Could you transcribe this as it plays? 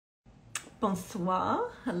Bonsoir.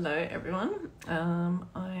 Hello, everyone.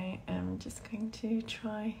 I am just going to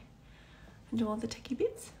try and do all the techie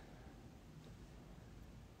bits.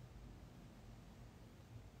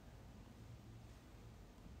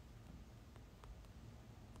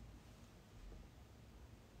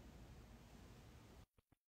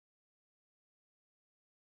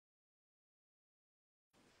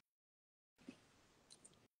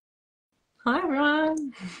 Hi,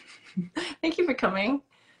 everyone. Thank you for coming.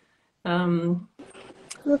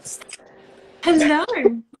 Oops. Hello.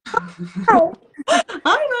 Hi.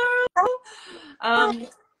 Hi, Laurel.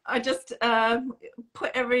 I just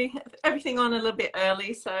put everything on a little bit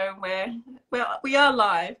early, so we are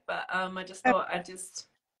live. But I just thought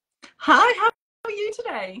Hi. How are you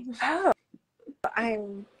today? Oh,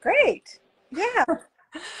 I'm great. Yeah.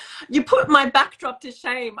 You put my backdrop to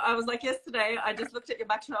shame. I was like, yesterday, I just looked at your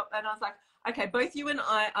backdrop and I was like, okay, both you and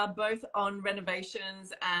I are both on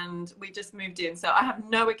renovations and we just moved in. So I have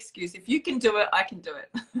no excuse. If you can do it, I can do it.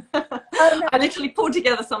 Oh, no. I literally pulled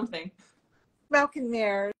together something. Smoke and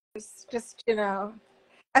mirrors. Just, a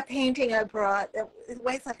painting I brought. It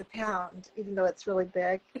weighs like a pound, even though it's really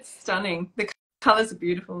big. It's stunning. The colors are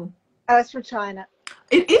beautiful. Oh, it's from China.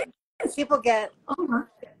 It is. People get Oh,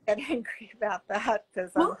 angry about that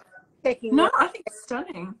because well, I'm taking no, work I think it's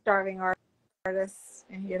stunning. starving artists,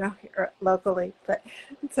 locally, but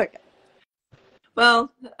it's okay.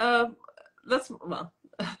 Well, I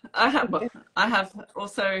have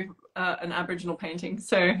also an Aboriginal painting,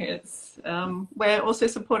 so it's we're also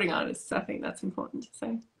supporting artists. I think that's important to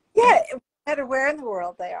say. Yeah, no matter where in the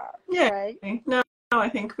world they are. Yeah. Right? No, I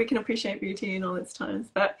think we can appreciate beauty in all its times.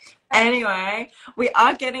 But anyway, we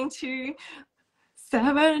are getting to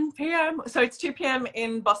 7 p.m. So it's 2 p.m.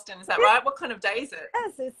 in Boston. Is that right? What kind of day is it?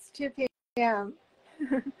 Yes, it's 2 p.m.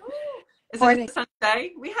 Is Morning. it a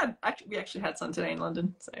Sunday? We actually had sun today in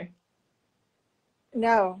London. So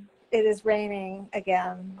No, it is raining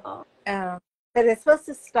again. oh. But it's supposed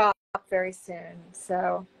to stop very soon.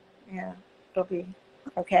 So, yeah, it'll be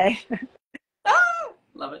okay.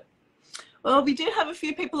 Love it. Well, we do have a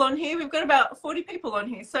few people on here. We've got about 40 people on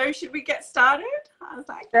here. So should we get started? I was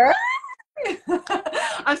like, Sure.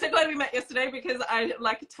 I'm so glad we met yesterday because I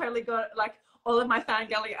totally got all of my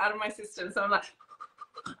fangirling out of my system. So I'm like,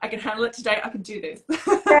 I can handle it today. I can do this.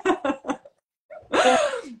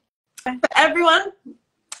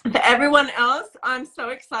 For everyone else, I'm so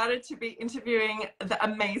excited to be interviewing the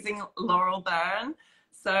amazing Laurel Bern.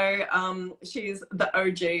 So she's the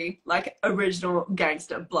OG, original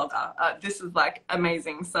gangster blogger. This is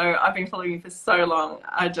amazing. So I've been following you for so long.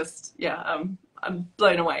 I'm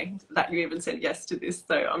blown away that you even said yes to this.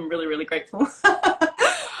 So I'm really, really grateful.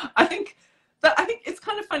 I think it's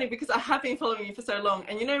kind of funny because I have been following you for so long.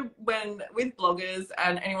 And when with bloggers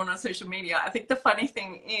and anyone on social media, I think the funny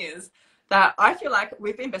thing is that I feel like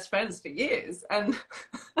we've been best friends for years. And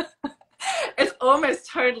it's almost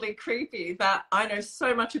totally creepy that I know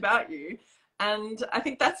so much about you. And I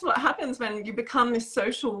think that's what happens when you become this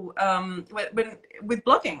social, with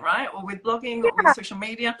blogging, right? Or with blogging or with social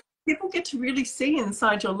media, people get to really see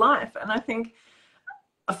inside your life. And I think,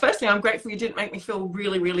 firstly, I'm grateful you didn't make me feel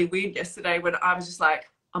really, really weird yesterday when I was just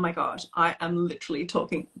like, oh my gosh, I am literally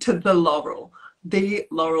talking to the Laurel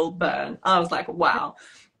Bern. I was like, wow.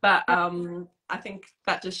 But I think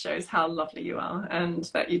that just shows how lovely you are and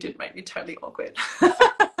that you did make me totally awkward. So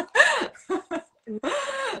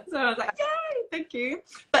I was like, yay, thank you.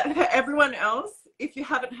 But for everyone else, if you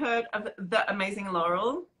haven't heard of the amazing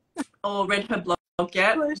Laurel or read her blog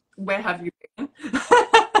yet, where have you been?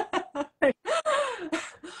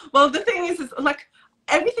 Well, the thing is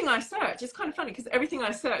everything I search, it's kind of funny because everything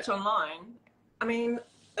I search online, I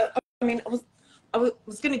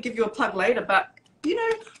was going to give you a plug later, but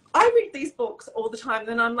I read these books all the time,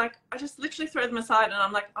 and I'm like, I just literally throw them aside, and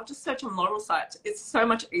I'm like, I'll just search on Laurel site. It's so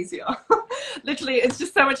much easier. Literally, it's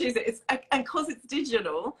just so much easier. And because it's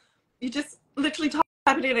digital, you just literally type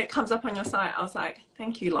it in, it comes up on your site. I was like,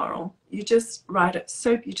 thank you, Laurel. You just write it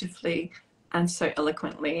so beautifully and so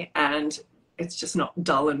eloquently, and it's just not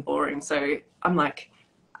dull and boring. So I'm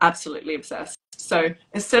absolutely obsessed. So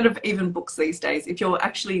instead of even books these days, if you're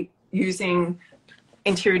actually using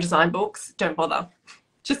interior design books, don't bother.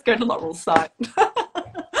 Just go to Laurel's site.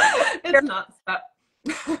 It's nuts. But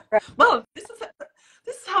well, this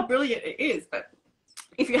is how brilliant it is. But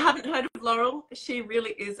if you haven't heard of Laurel, she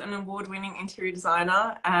really is an award-winning interior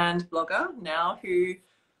designer and blogger now who,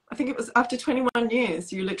 I think it was after 21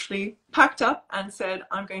 years, you literally packed up and said,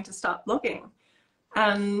 I'm going to start blogging.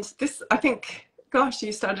 And this, I think, gosh,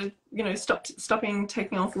 you started, stopping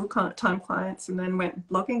taking on full-time clients and then went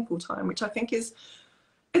blogging full-time, which I think is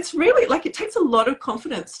it's really like, it takes a lot of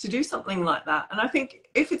confidence to do something like that. And I think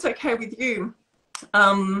if it's okay with you,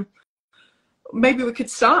 um, maybe we could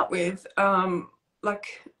start with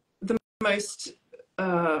like the most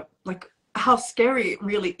like how scary it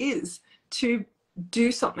really is to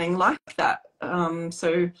do something like that.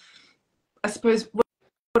 So I suppose what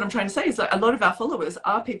I'm trying to say is that a lot of our followers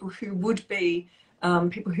are people who would be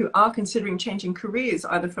people who are considering changing careers,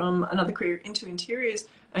 either from another career into interiors,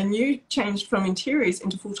 and you changed from interiors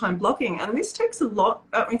into full-time blogging. And this takes a lot.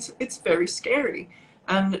 It's very scary.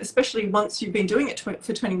 And especially once you've been doing it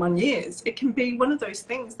for 21 years, it can be one of those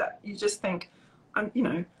things that you just think,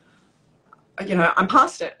 I'm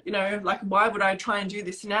past it, like, why would I try and do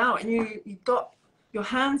this now? And you've got your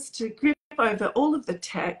hands to grip over all of the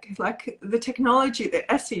tech, like the technology, the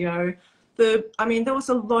SEO, there was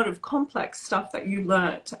a lot of complex stuff that you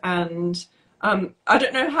learnt. And I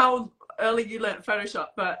don't know how early you learnt Photoshop,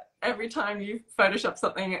 but every time you Photoshop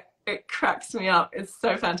something, it cracks me up. It's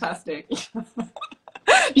so fantastic.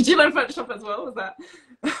 Did you learn Photoshop as well? Was that?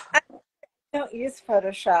 I don't use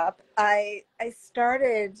Photoshop. I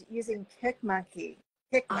started using PicMonkey.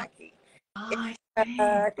 I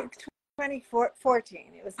I think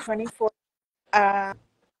 2014. It was 2014.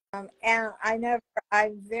 And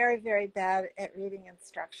I'm very, very bad at reading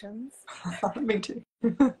instructions. Me too.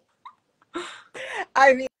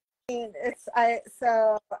 I mean,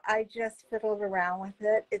 so I just fiddled around with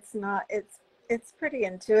it. It's pretty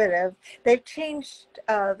intuitive. They've changed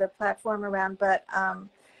the platform around, but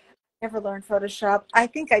never learned Photoshop. I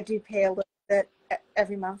think I do pay a little bit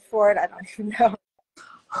every month for it. I don't even know.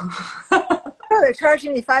 Oh, they're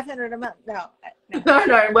charging me $500 a month. No.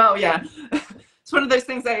 No. Well, yeah. It's one of those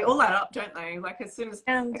things, they all add up, don't they? Like, as soon as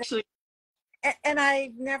actually. And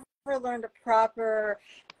I've never learned a proper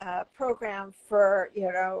program for,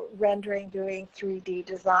 rendering, doing 3D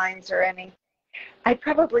designs or anything. I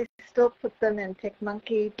probably still put them in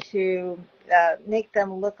PicMonkey to make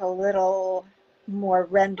them look a little more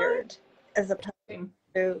rendered as opposed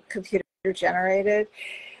to computer generated.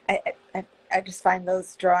 I just find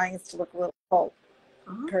those drawings to look a little cold,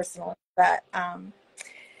 personally. But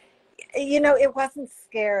it wasn't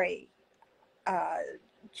scary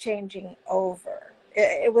changing over.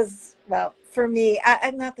 It was, well, for me,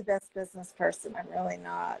 I'm not the best business person. I'm really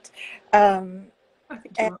not. I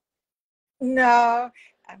think you are. No,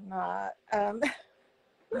 I'm not.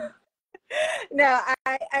 No,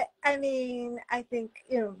 I mean, I think,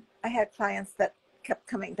 I had clients that kept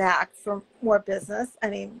coming back for more business. I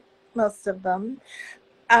mean, most of them.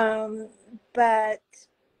 But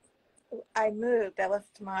I moved. I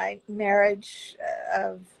left my marriage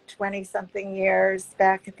of 20-something years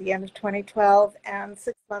back at the end of 2012. And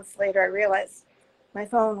 6 months later, I realized my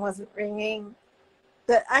phone wasn't ringing.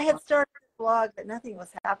 That I had started a blog, but nothing was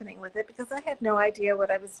happening with it because I had no idea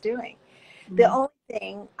what I was doing. The only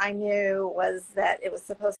thing I knew was that it was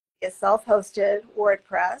supposed to be a self-hosted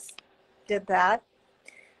WordPress. Did that.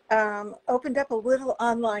 Opened up a little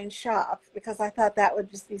online shop because I thought that would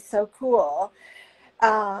just be so cool.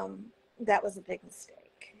 That was a big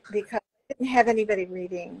mistake because I didn't have anybody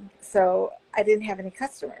reading, so I didn't have any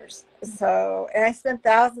customers. And I spent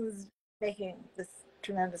thousands making this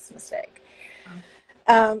tremendous mistake.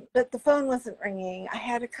 But the phone wasn't ringing. I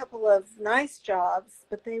had a couple of nice jobs,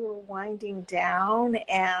 but they were winding down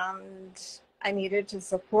and I needed to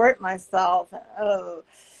support myself.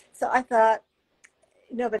 So I thought,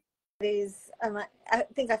 I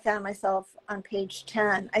think I found myself on page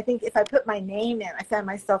 10. I think if I put my name in, I found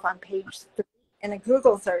myself on page 3 in a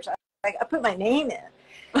Google search. I put my name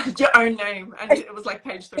in. Your own name, and it was like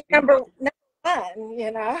page 3. Number 1,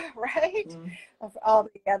 right? Of all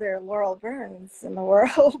the other Laurel Berns in the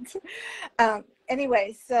world.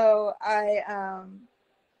 Anyway, so I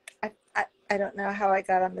don't know how I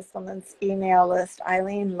got on this woman's email list,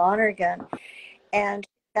 Eileen Lonergan, and it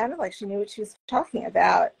sounded like she knew what she was talking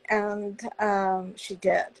about, and she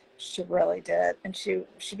did. She really did, and she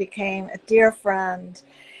became a dear friend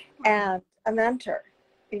and a mentor,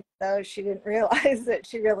 even though she didn't realize that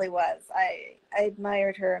she really was. I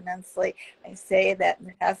admired her immensely. I say that in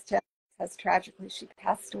the past tense because tragically she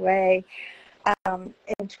passed away in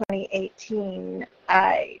 2018.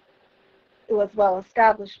 I was well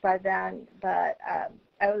established by then, but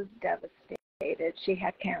I was devastated. She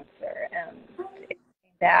had cancer and it came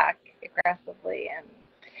back aggressively, and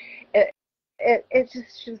it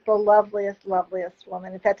just, she was the loveliest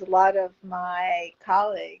woman. In fact, a lot of my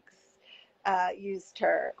colleagues used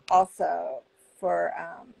her also for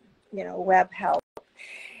web help,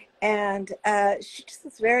 and she just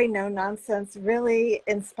was very no nonsense. Really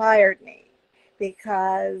inspired me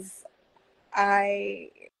because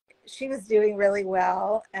she was doing really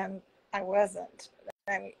well, and I wasn't.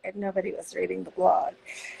 I mean, nobody was reading the blog.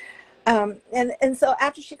 And so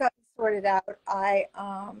after she got sorted out, I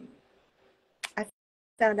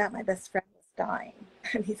found out my best friend was dying.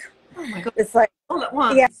 I mean, Oh my God. it's like, All at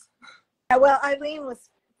once. yeah. Well, Eileen was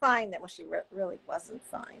fine. Well, she really wasn't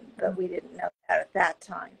fine, but we didn't know that at that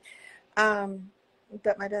time.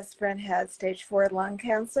 But my best friend had stage 4 lung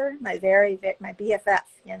cancer. My BFF,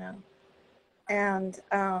 you know, and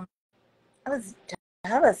I was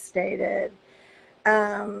devastated.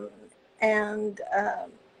 And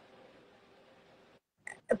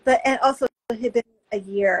also it had been a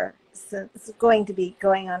year since going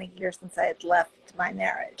on a year since I had left my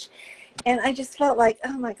marriage, and I just felt like,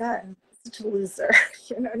 oh my God, I'm such a loser.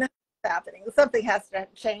 You know, nothing's happening. Something has to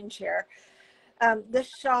change here. The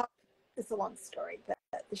shop is a long story, but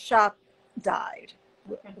the shop died.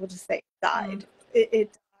 We'll just say it died.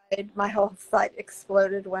 It died. My whole site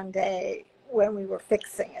exploded one day when we were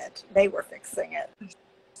fixing it. They were fixing it.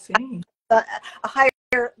 See.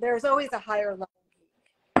 There's always a higher level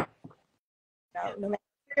geek. No matter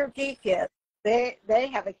who your geek is, they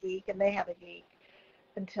have a geek and they have a geek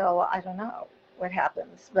until I don't know what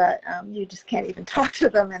happens, but you just can't even talk to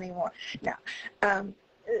them anymore. No.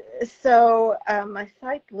 So my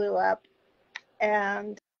site blew up,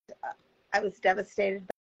 and I was devastated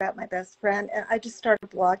about my best friend, and I just started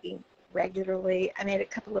blogging regularly. I made a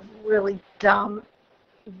couple of really dumb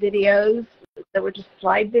videos that were just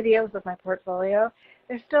slide videos of my portfolio.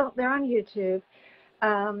 They're on YouTube.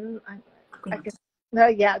 I guess,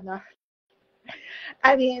 no.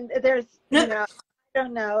 I mean, there's, you know, I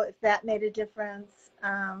don't know if that made a difference,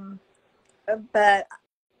 but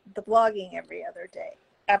the blogging every other day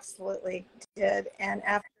absolutely did. And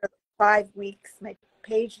after 5 weeks, my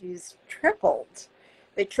page views tripled.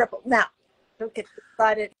 They tripled. Now, don't get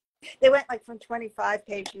excited. They went like from 25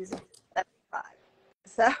 page views to 75.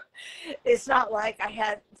 So it's not like I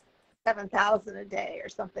had 7,000 a day or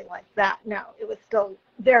something like that. No, it was still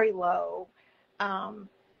very low.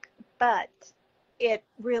 But it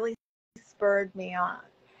really spurred me on.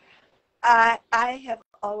 I have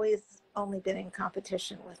always only been in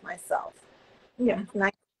competition with myself. Yeah,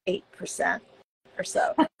 98% or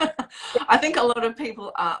so. I think a lot of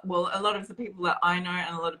people are, well, a lot of the people that I know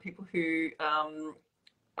and a lot of people who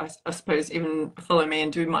I suppose even follow me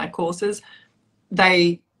and do my courses,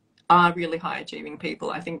 they are really high achieving people.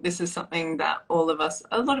 I think this is something that all of us,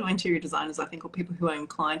 a lot of interior designers, I think, or people who are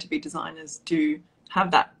inclined to be designers do have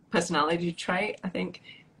that personality trait. I think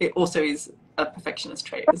it also is a perfectionist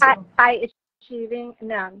trait as well. High achieving?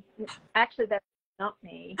 No, actually that's not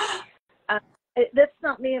me. That's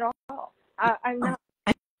not me at all. I'm not.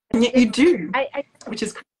 And yet you do, which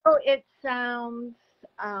is cool. It sounds,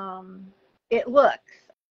 it looks,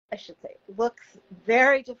 I should say, looks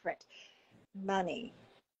very different. Money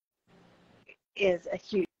is a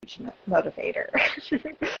huge motivator.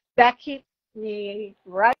 That keeps me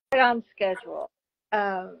right on schedule.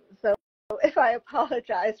 So if I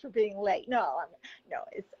apologize for being late,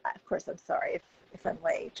 of course I'm sorry if I'm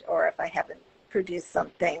late or if I haven't produced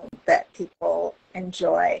something that people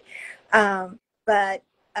enjoy. But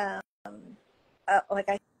like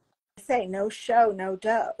I say, no show, no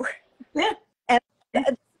dough. Yeah. And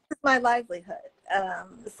this is my livelihood.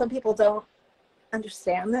 Some people don't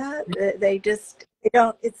understand that. They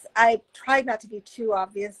don't. I try not to be too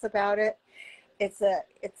obvious about it. It's a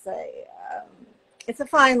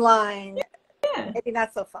fine line. Yeah. Maybe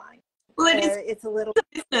not so fine. Well, it's a little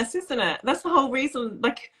business, isn't it? That's the whole reason.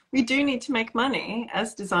 Like, we do need to make money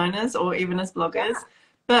as designers or even as bloggers. Yeah.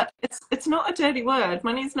 But it's not a dirty word.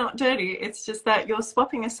 Money is not dirty. It's just that you're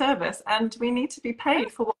swapping a service, and we need to be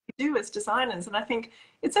paid for what we do as designers. And I think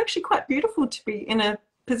it's actually quite beautiful to be in a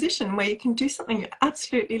position where you can do something you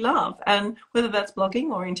absolutely love, and whether that's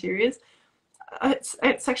blogging or interiors, it's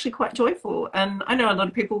actually quite joyful. And I know a lot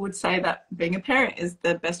of people would say that being a parent is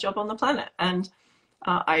the best job on the planet, and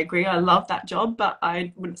I agree. I love that job, but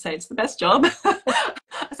I wouldn't say it's the best job.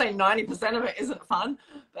 I say 90% of it isn't fun,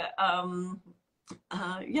 but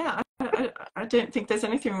yeah, I don't think there's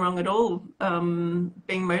anything wrong at all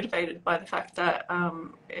being motivated by the fact that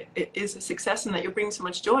it is a success and that you're bringing so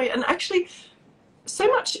much joy and actually so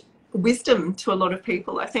much wisdom to a lot of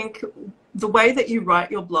people. I think the way that you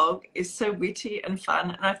write your blog is so witty and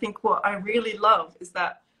fun, and I think what I really love is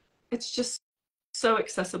that it's just so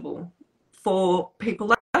accessible for people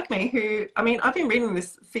like me who, I mean, I've been reading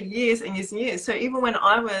this for years and years and years. So even when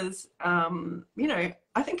I was, you know,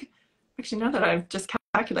 I think, actually, now that I've just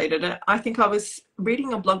calculated it, I think I was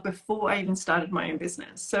reading a blog before I even started my own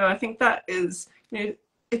business. So I think that is, you know,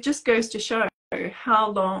 it just goes to show how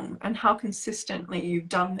long and how consistently you've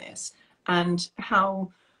done this, and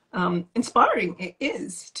how inspiring it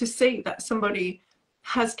is to see that somebody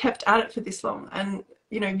has kept at it for this long. And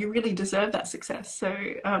you really deserve that success. So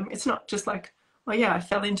it's not just like, well, yeah, I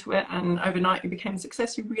fell into it and overnight you became a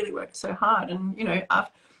success. You really worked so hard. And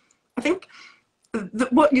I think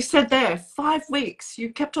what you said there, 5 weeks, you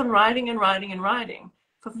kept on writing and writing and writing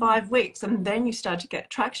for 5 weeks, and then you start to get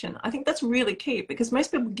traction. I think that's really key, because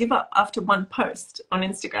most people give up after one post on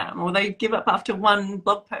Instagram, or they give up after one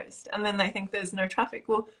blog post, and then they think there's no traffic.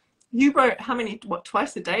 Well, you wrote how many,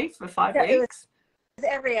 twice a day for 5 Yeah, weeks? it was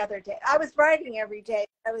every other day. I was writing every day.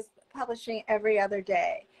 I was publishing every other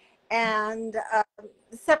day, and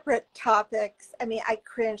separate topics. I mean, I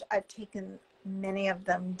cringe. I've taken many of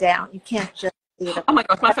them down. You can't just leave it. Oh my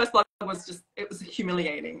gosh, my first blog was just, it was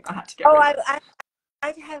humiliating. I had to get Oh, rid of it.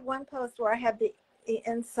 I had one post where I had the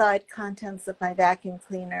inside contents of my vacuum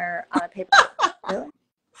cleaner on a paper. Really?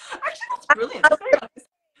 Actually, that's brilliant. That's very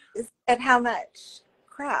nice. And how much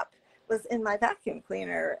crap was in my vacuum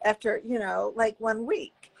cleaner after, like 1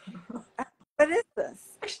 week. What is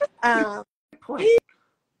this? Actually, good point.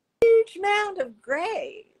 Huge amount of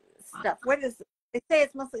gray stuff. What is it? They say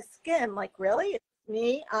it's mostly skin. Like, really? It's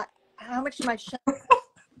me? How much am I showing?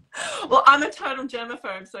 Well, I'm a total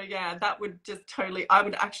germaphobe, so yeah, that would just totally, I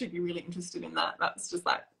would actually be really interested in that. That's just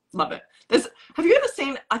like, love it. Have you ever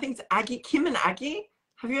seen, I think it's Aggie, Kim and Aggie?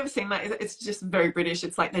 Have you ever seen that? It's just very British.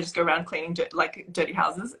 It's like they just go around cleaning dirty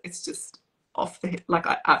houses. It's just off the hit. Like,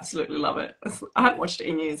 I absolutely love it. I haven't watched it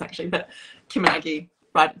in years actually, but Kim and Aggie,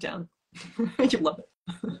 write it down. You'll love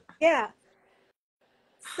it. Yeah.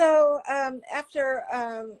 So after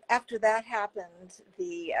that happened,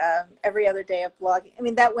 the every other day of blogging, I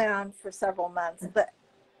mean, that went on for several months, but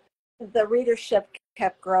the readership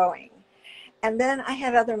kept growing. And then I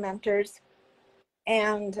had other mentors,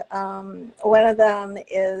 and one of them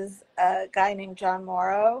is a guy named John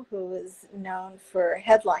Morrow, who is known for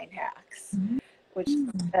headline hacks, which is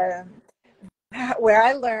where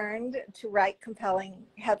I learned to write compelling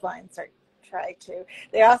headlines, or try to.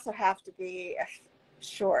 They also have to be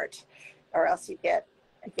short, or else you get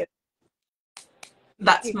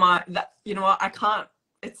That's you know what, I can't,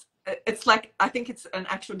 it's like, I think it's an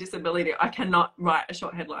actual disability. I cannot write a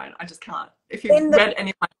short headline. I just can't. If you've read any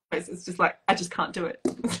of my posts, it's just like, I just can't do it.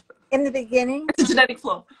 In the beginning, it's a genetic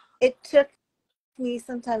flaw. It took me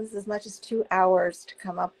sometimes as much as 2 hours to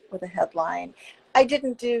come up with a headline. I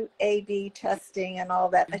didn't do A/B testing and all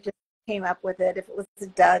that. I just came up with it. If it was a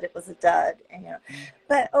dud, it was a dud. And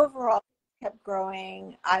but overall, it kept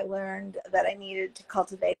growing. I learned that I needed to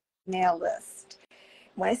cultivate an email list.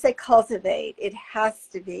 When I say cultivate, it has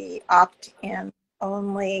to be opt-in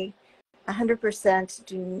only. 100%.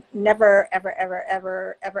 Do never, ever, ever,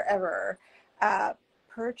 ever, ever, ever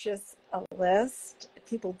purchase a list.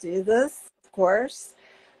 People do this, of course.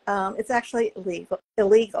 It's actually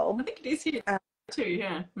illegal. I think it is here too.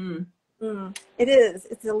 Yeah. It is.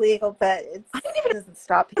 It's illegal, but it doesn't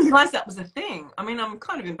stop people. I didn't realize that was a thing. I mean, I'm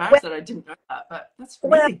kind of embarrassed that I didn't know that, but that's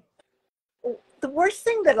really. The worst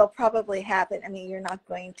thing that'll probably happen, I mean, you're not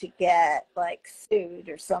going to get like sued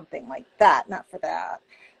or something like that, not for that.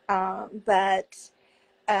 But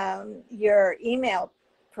your email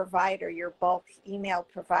provider, your bulk email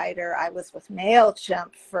provider, I was with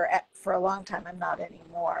MailChimp for a long time. I'm not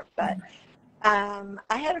anymore, but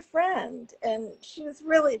I had a friend, and she's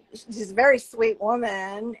a very sweet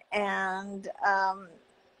woman, and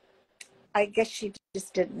I guess she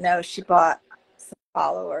just didn't know she bought some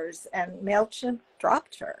followers, and MailChimp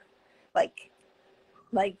dropped her.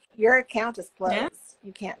 Like your account is closed. Yeah.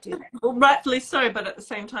 You can't do that. Well, rightfully so, but at the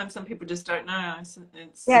same time, some people just don't know.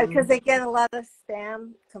 Yeah, because they get a lot of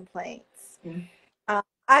spam complaints. Yeah.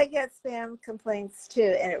 I get spam complaints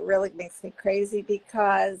too, and it really makes me crazy,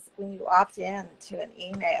 because when you opt in to an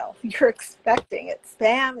email, you're expecting it.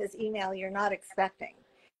 Spam is email you're not expecting.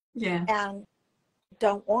 Yeah. And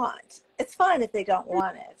don't want. It's fine if they don't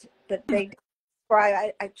want it, but they.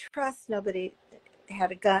 I trust nobody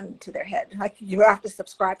had a gun to their head. Like, you have to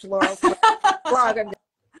subscribe to Laurel's blog. I'm going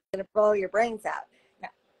to blow your brains out.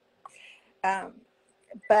 No.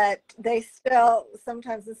 But they still,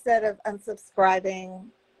 sometimes instead of unsubscribing,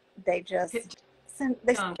 they just send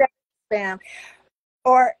spam.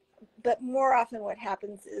 But more often what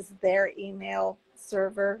happens is their email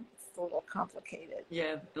server, it's a little complicated.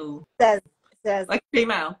 Yeah. Says like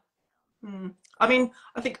Gmail. I mean,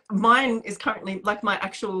 I think mine is currently like my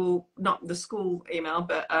actual, not the school email,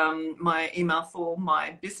 but my email for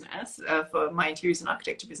my business, for my interiors and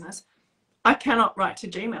architecture business. I cannot write to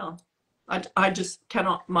Gmail. I just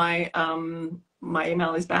cannot. My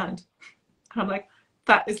email is banned. And I'm like,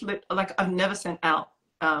 that is like I've never sent out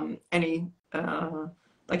any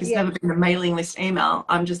like it's Yeah. never been a mailing list email.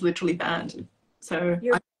 I'm just literally banned. So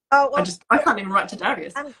Oh, well, I can't even write to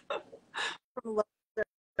Darius. I'm from low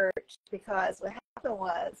search because what happened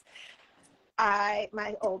was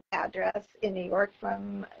my old address in New York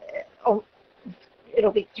from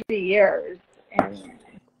it'll be 3 years, and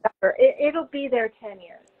it'll be there 10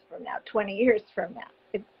 years from now, 20 years from now.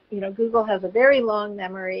 Google has a very long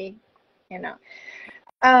memory, you know.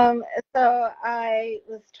 So I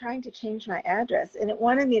was trying to change my address, and it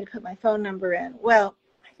wanted me to put my phone number in. Well,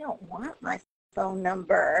 I don't want my phone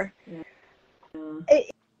number. Yeah.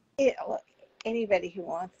 Anybody who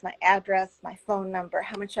wants my address, my phone number,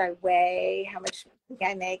 how much I weigh, how much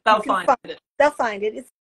I make, they'll find it. They'll find it.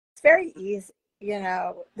 It's very easy,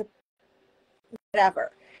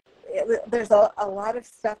 whatever. There's a lot of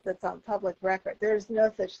stuff that's on public record. There's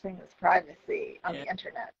no such thing as privacy on the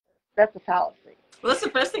internet. That's a fallacy. Well, that's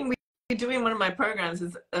the first thing we do in one of my programs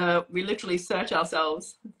is we literally search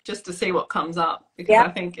ourselves just to see what comes up, because I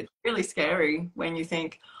think it's really scary when you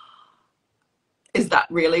think, is that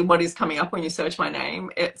really what is coming up when you search my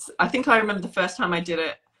name? I think I remember the first time I did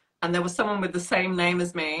it, and there was someone with the same name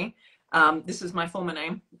as me. This was my former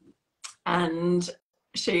name, and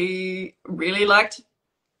she really liked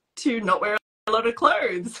to not wear a lot of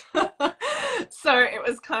clothes. So it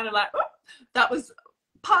was kind of like, that was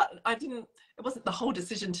part. It wasn't the whole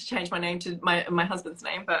decision to change my name to my husband's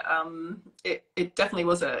name, but it definitely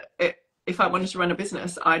was if I wanted to run a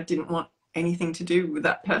business, I didn't want anything to do with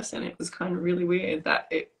that person. It was kind of really weird that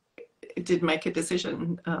it did make a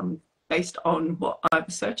decision based on what I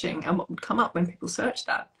was searching and what would come up when people search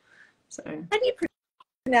that. So how do you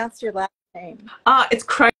pronounce your last name? It's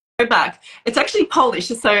Krobak. It's actually Polish,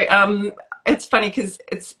 so it's funny because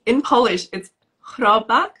it's in Polish it's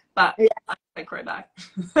Krobak, but I say Krobak.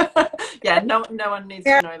 Yeah, no one needs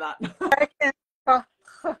to know that. No.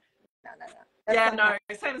 Yeah, no,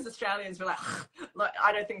 same as Australians, we're like,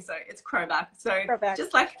 I don't think so. It's Krobak. So Krobak.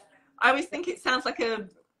 just like, I always think it sounds like a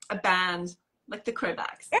band, like the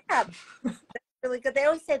Krobaks. Yeah, that's really good. They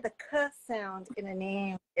always say the K sound in a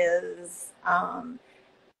name is,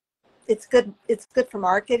 it's good. It's good for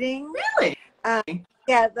marketing. Really?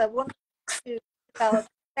 Yeah, the woman who developed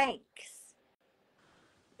Thanks,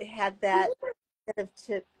 they had that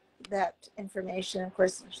information. Of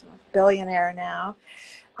course, she's a billionaire now.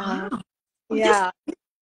 Yeah.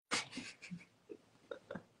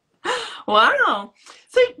 Wow.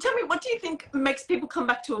 So tell me, what do you think makes people come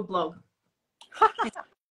back to a blog?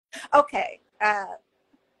 Okay. I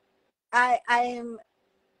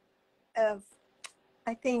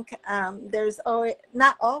think there's always,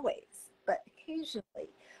 not always, but occasionally,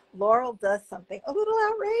 Laurel does something a little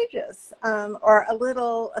outrageous or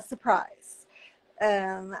a surprise.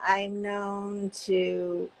 I'm known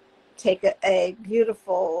to take a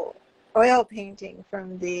beautiful oil painting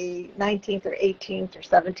from the 19th or 18th or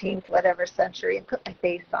 17th, whatever century, and put my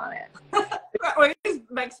face on it. That always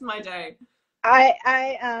makes my day.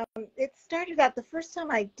 It started out, the first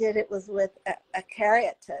time I did it was with a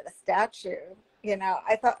caryatid, a statue.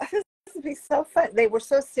 I thought this would be so fun. They were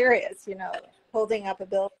so serious, holding up a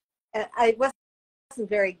bill. And I wasn't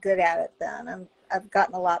very good at it then. I've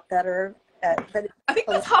gotten a lot better. But I think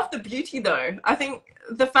that's half the beauty, though. I think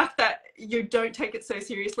the fact that you don't take it so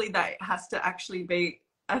seriously, that it has to actually be.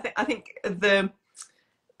 I think a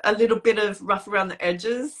little bit of rough around the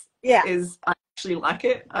edges is. I actually like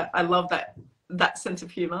it. I love that sense of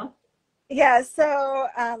humor. Yeah, so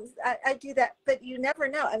I do that, but you never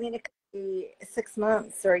know. I mean, it could be 6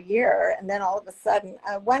 months or a year, and then all of a sudden,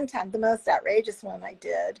 one time, the most outrageous one I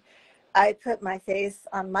did, I put my face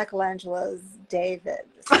on Michelangelo's David.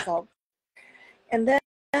 And then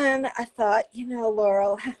I thought,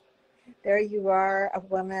 Laurel, there you are, a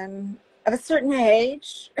woman of a certain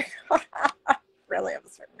age, really of a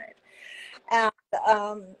certain age. And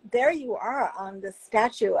there you are on the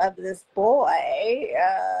statue of this boy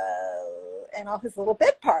and all his little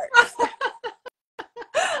bit parts.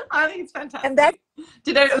 I think it's fantastic. And that,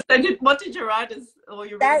 what did you write as all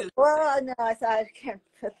your readers? Well, no, I thought I can't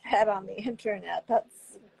put that on the internet.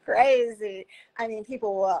 That's crazy. I mean,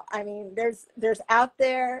 there's out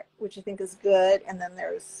there, which I think is good, and then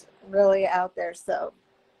there's really out there. So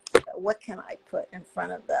what can I put in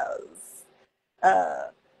front of those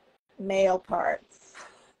male parts?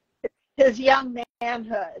 His young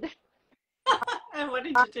manhood. And what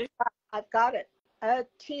did you do? I've got it. A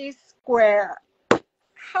T-square.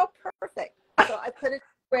 How perfect. So I put a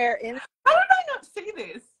square in. How did I not see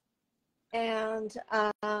this? And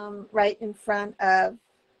right in front of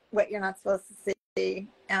what you're not supposed to see.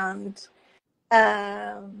 And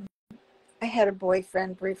I had a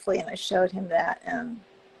boyfriend briefly, and I showed him that, and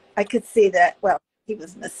I could see that, well, he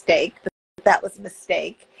was a mistake, but that was a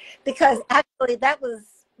mistake, because actually that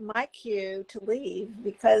was my cue to leave,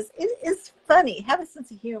 because it is funny, have a sense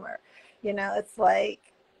of humor. You know, it's like,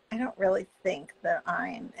 I don't really think that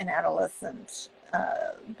I'm an adolescent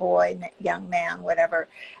boy, young man, whatever.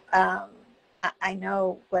 I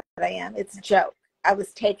know what I am. It's a joke. I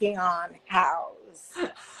was taking on House.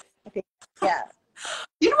 I think, yeah.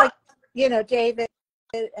 You know Like, what? you know, David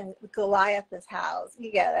and Goliath's house.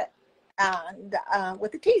 You get it. And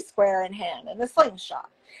with a T-square in hand and a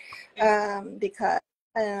slingshot. Because,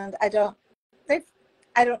 and I don't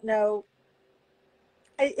know.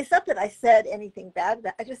 It's not that I said anything bad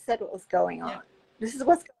about it. I just said what was going on. Yeah. This is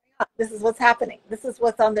what's going on. This is what's happening. This is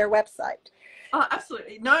what's on their website. Oh,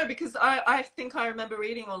 absolutely. No, because I think I remember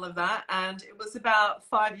reading all of that, and it was about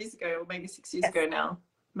 5 years ago, or maybe 6 years ago now.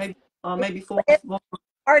 Maybe, or maybe four.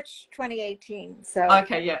 March 2018. So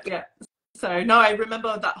Okay, yeah, yeah. So no, I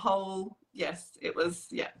remember that whole, yes, it was,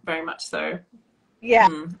 yeah, very much so. yeah.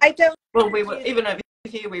 I don't. Well, we were, even over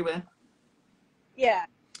here we were. Yeah.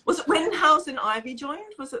 Was it when House and Ivy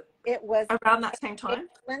joined? Was it? It was around that same time.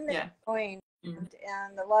 When they joined, and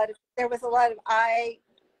there was a lot of I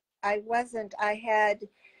had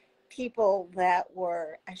people that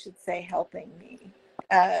were, I should say, helping me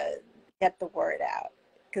get the word out,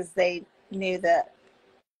 because they knew that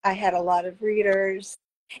I had a lot of readers,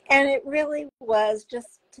 and it really was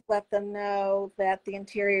just to let them know that the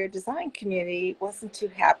interior design community wasn't too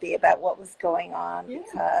happy about what was going on,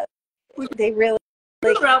 because they really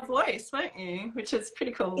were our voice, weren't you? Which is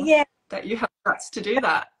pretty cool. Yeah. That you have guts to do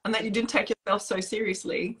that, and that you didn't take yourself so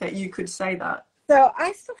seriously that you could say that. So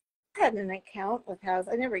I still had an account with House.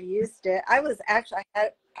 I never used it. I was actually, I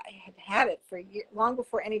had it for years, long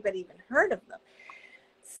before anybody even heard of them.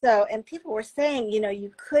 So, and people were saying, you know,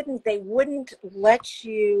 you couldn't, they wouldn't let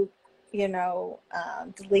you, you know,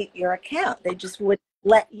 delete your account. They just wouldn't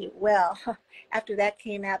let you. Well, after that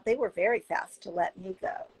came out, they were very fast to let me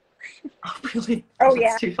go. Oh, really? Oh, That's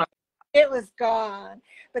yeah. Too funny. It was gone.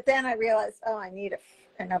 But then I realized, oh, I need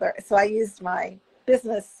another. So I used my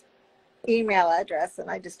business email address,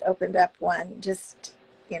 and I just opened up one, just,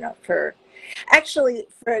 you know,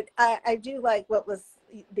 I do like what was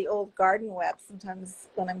the old garden web. Sometimes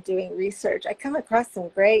when I'm doing research, I come across some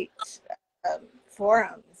great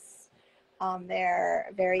forums on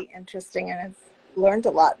there, very interesting, and I've learned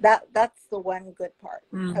a lot. That's the one good part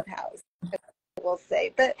of House, I will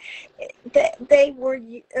say. But they were,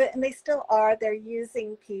 and they still are, they're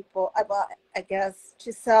using people, I guess,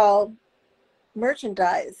 to sell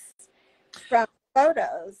merchandise from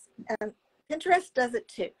photos, and Pinterest does it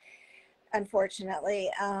too, unfortunately.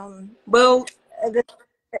 Well,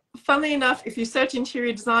 funnily enough, if you search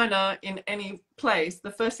interior designer in any place,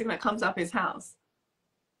 the first thing that comes up is House.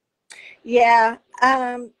 Yeah,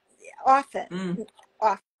 often.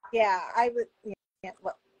 Yeah, I would. Yeah,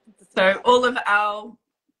 well, so all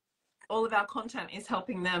of our content is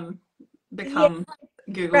helping them become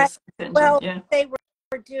Google's engine. Well, they were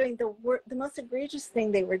doing the most egregious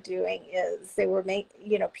thing they were doing is they were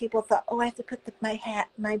people thought, oh, I have to put my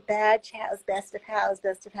badge has best of House.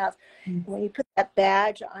 And when you put that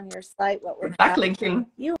badge on your site, what we're backlinking,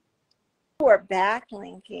 you were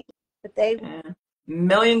backlinking, but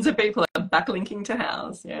millions of people are backlinking to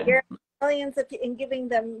House. Millions of, and giving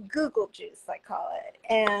them Google juice, I call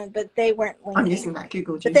it, but they weren't linking. I'm using that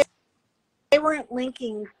Google juice. But they weren't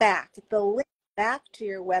linking back. The link back to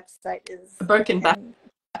your website is a broken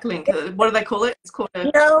backlink. What do they call it? It's called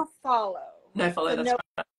a no follow. No follow. So that's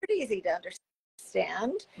right. Pretty easy to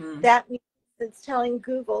understand. That means it's telling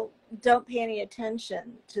Google, don't pay any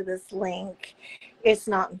attention to this link. It's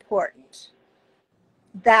not important.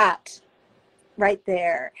 That right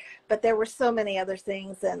there. But there were so many other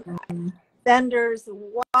things, and vendors,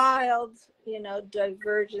 wild,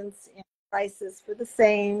 divergence in prices for the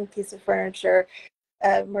same piece of furniture.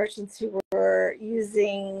 Merchants who were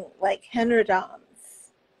using like Henredon's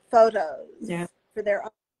photos for their own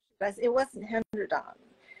price. It wasn't Henredon.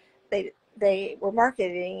 They were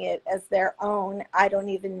marketing it as their own. I don't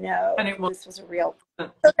even know if this was a real. So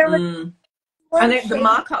there was the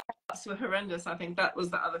markups were horrendous. I think that was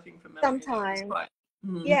the other thing for me. Sometimes,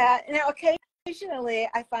 yeah. Now, occasionally,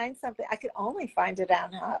 I find something. I could only find it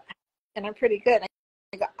on Hub, and I'm pretty good.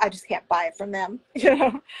 I just can't buy it from them.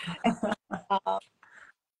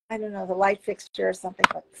 I don't know, the light fixture or something,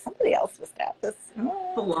 but somebody else was that.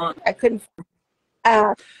 I couldn't.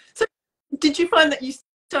 So, did you find that you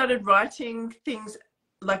started writing things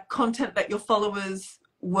like content that your followers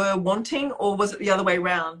were wanting, or was it the other way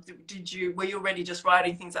around? Were you already just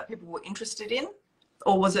writing things that people were interested in,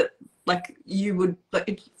 or was it like you would,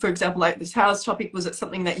 like, for example, like this house topic, was it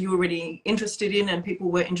something that you were already interested in and people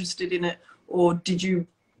were interested in it, or did you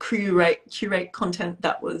curate content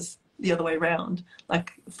that was the other way around,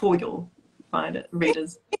 like for your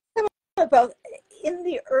readers? Both. In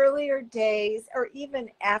the earlier days, or even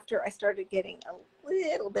after I started getting a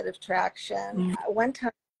little bit of traction, one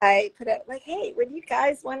time I put out like, hey, what do you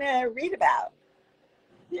guys want to read about?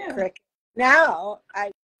 Yeah. Now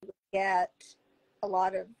I get a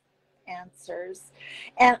lot of answers,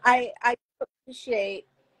 and I appreciate,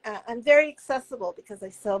 I'm very accessible because I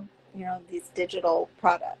sell, you know, these digital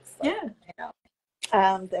products. Like, Yeah. You know,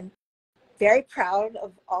 I'm very proud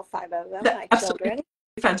of all 5 of them, my children.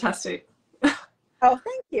 Fantastic. Oh,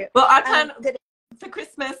 thank you. Well, I plan for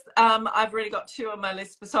Christmas. I've already got 2 on my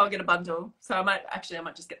list, so I'll get a bundle. So I might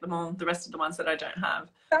just get them all, the rest of the ones that I don't have.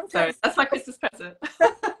 Sometimes so that's my Christmas present.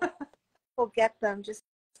 People get them just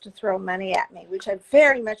to throw money at me, which I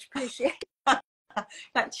very much appreciate.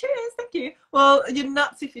 Like, cheers, thank you. Well, you're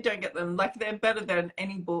nuts if you don't get them. Like, they're better than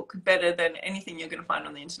any book, better than anything you're going to find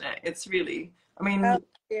on the internet. It's really, I mean,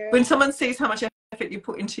 when someone sees how much effort you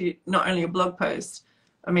put into not only a blog post,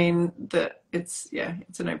 I mean, it's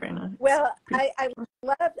a no-brainer. Well, I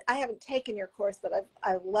haven't taken your course, but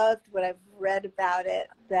I loved what I've read about it,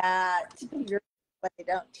 that they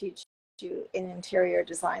don't teach you in interior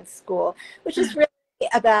design school, which is really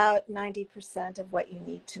about 90% of what you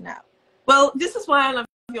need to know. Well, this is why I love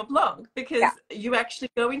your blog, because you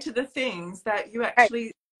actually go into the things that you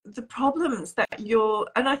actually, the problems that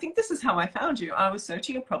and I think this is how I found you. I was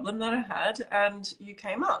searching a problem that I had and you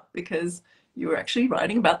came up because you were actually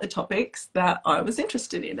writing about the topics that I was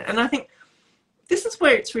interested in. And I think this is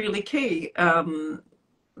where it's really key.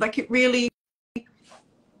 Like, it really,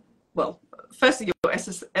 well, firstly, your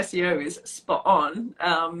SEO is spot on,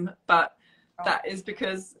 but that is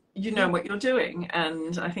because you know what you're doing,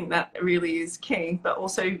 and I think that really is key. But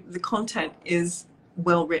also the content is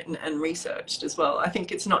well written and researched as well. I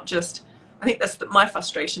think it's not just, I think that's my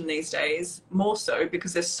frustration these days, more so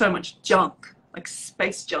because there's so much junk, like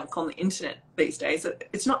space junk on the internet these days.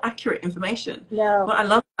 It's not accurate information. No. What I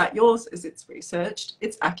love about yours is it's researched,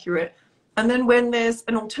 it's accurate, and then when there's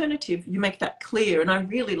an alternative, you make that clear. And I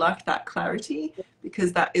really like that clarity,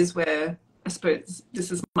 because that is where, I suppose,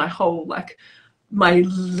 this is my whole, like, my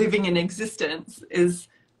living in existence is,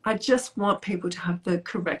 I just want people to have the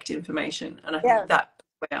correct information. And I think that's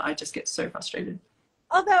where I just get so frustrated.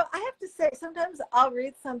 Although I have to say, sometimes I'll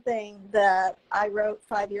read something that I wrote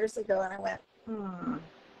 5 years ago and I went,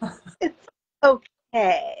 it's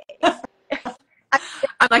okay.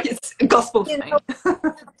 I like, it's a gospel thing.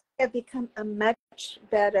 I've become a much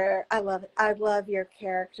better, I love your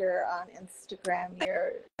character on Instagram.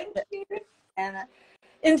 Thank you. And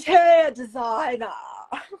interior designer.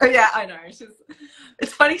 Oh yeah, I know.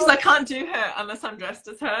 It's funny because I can't do her unless I'm dressed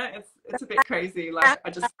as her. It's a bit crazy. Like,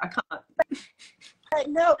 I can't.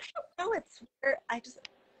 No, it's weird.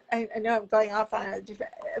 I know I'm going off on a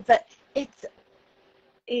different, but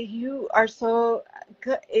you are so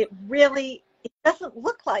good. It doesn't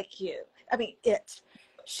look like you. I mean,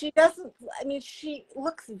 she doesn't, I mean, she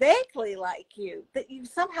looks vaguely like you, but you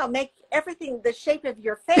somehow make everything, the shape of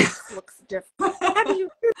your face looks different. How do you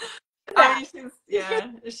do that?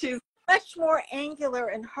 She's much more angular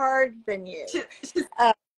and hard than you. She's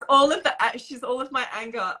all of my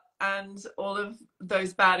anger and all of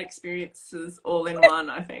those bad experiences all in one,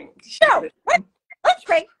 I think. No, that's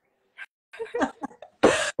great.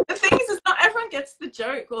 The thing is not everyone gets the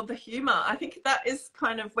joke or the humor. I think that is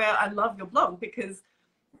kind of where I love your blog, because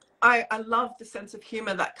I love the sense of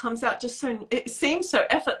humor that comes out just so, it seems so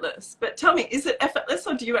effortless. But tell me, is it effortless,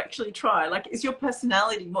 or do you actually try? Like, is your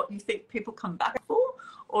personality what you think people come back for?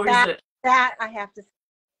 Or is it? That I have to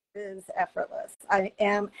say is effortless.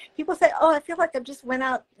 People say, oh, I feel like I just went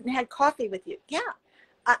out and had coffee with you. Yeah,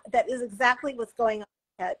 that is exactly what's going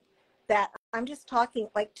on. That I'm just talking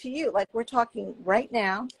like to you, like we're talking right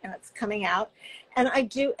now, and it's coming out. And I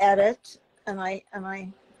do edit, and I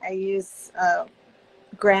use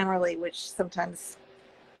Grammarly, which sometimes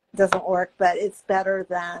doesn't work, but it's better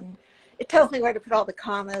than, it tells me where to put all the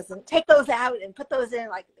commas and take those out and put those in.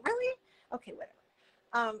 Like, really? Okay,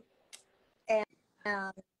 whatever.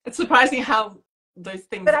 And it's surprising how those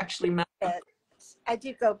things actually matter. I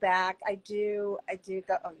do go back. I do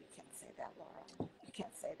go, oh, you can't say that, Laurel. You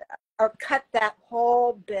can't say that. Or cut that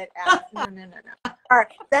whole bit out. No. All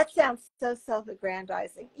right, that sounds so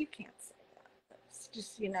self-aggrandizing. You can't say that. It's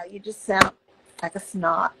just, you just sound like a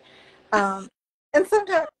snot. And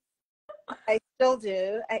sometimes I still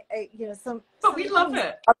do. But we love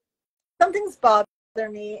it. Some things bother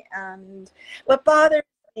me, and what bothers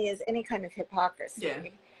me is any kind of hypocrisy. Yeah.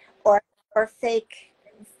 or fake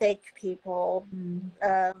people,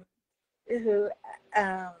 who,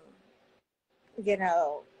 um, you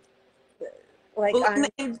know, like Well, in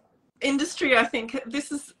I'm. the industry, I think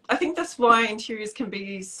that's why interiors can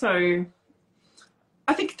be so.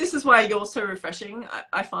 I think this is why you're so refreshing,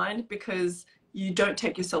 I find, because you don't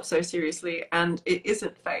take yourself so seriously and it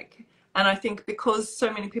isn't fake. And I think because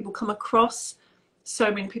so many people come across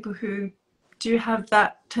so many people who do have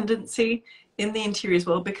that tendency in the interiors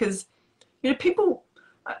world, because, people,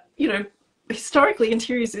 you know, historically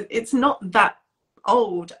interiors, it's not that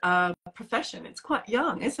old profession. It's quite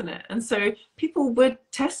young, isn't it? And so people were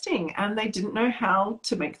testing and they didn't know how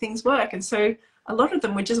to make things work. And so a lot of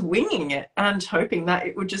them were just winging it and hoping that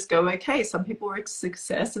it would just go okay. Some people were a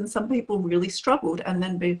success and some people really struggled and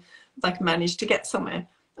then managed to get somewhere.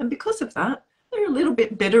 And because of that, they're a little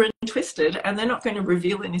bit bitter and twisted, and they're not going to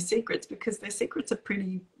reveal any secrets because their secrets are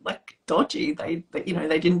pretty dodgy. They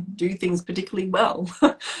didn't do things particularly well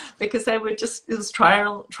because it was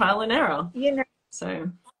trial and error. So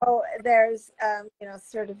There's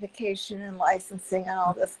certification and licensing and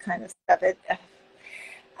all this kind of stuff.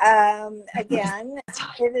 Again,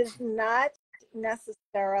 it does not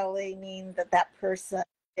necessarily mean that person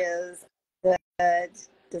is a good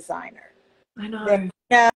designer. I know. They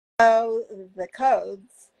know the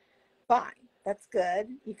codes, fine. That's good.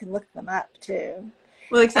 You can look them up too.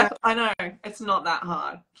 Well, exactly. I know. It's not that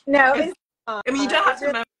hard. No, it's not. I mean, you don't have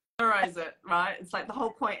to memorize it, right? It's like the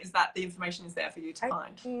whole point is that the information is there for you to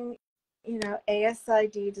find. I mean,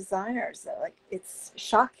 ASID designers, it's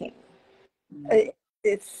shocking.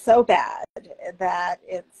 It's so bad that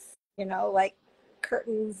it's, like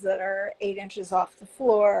curtains that are 8 inches off the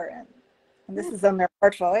floor, and this is on their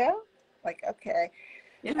portfolio. Okay.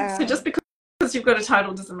 Yeah. So just because you've got a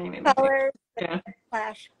title doesn't mean anything. Colors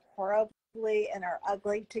clash horribly and are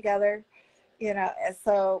ugly together,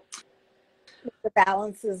 so the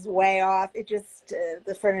balance is way off. It just,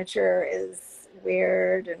 the furniture is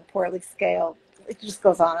weird and poorly scaled. It just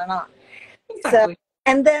goes on and on. Exactly. So,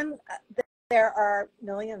 and then there are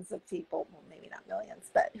millions of people, well, maybe not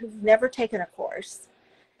millions, but who've never taken a course.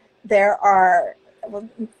 There are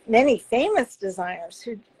many famous designers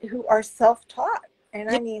who are self-taught. And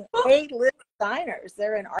I mean, A-list designers.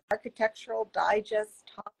 They're in Architectural Digest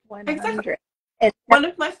Top 100. Exactly. And one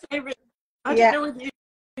of my favorite, I don't know if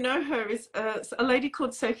you know her, is a lady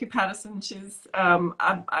called Sophie Patterson. She's,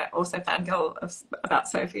 I also fangirl about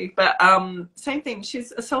Sophie, but same thing.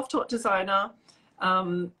 She's a self-taught designer.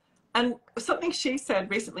 And something she said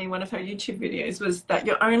recently in one of her YouTube videos was that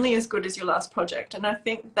you're only as good as your last project. And I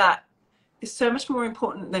think that is so much more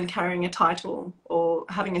important than carrying a title or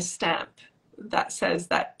having a stamp that says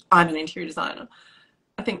that I'm an interior designer.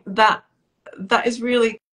 I think that is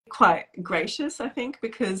really quite gracious, I think,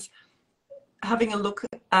 because having a look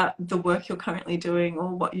at the work you're currently doing or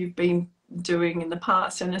what you've been doing in the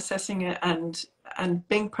past and assessing it and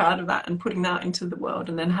being proud of that and putting that into the world,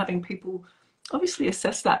 and then having people obviously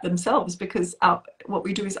assess that themselves, because what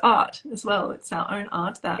we do is art as well. It's our own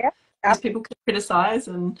art that people can criticize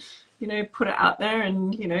and put it out there,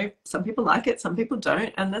 and some people like it, some people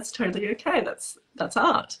don't, and that's totally okay. That's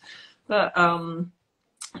art. But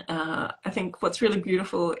I think what's really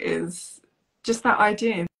beautiful is just that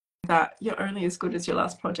idea that you're only as good as your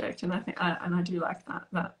last project, and I think I do like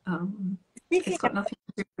that it's got nothing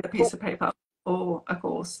to do with a piece of paper or a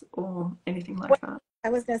course or anything like that. I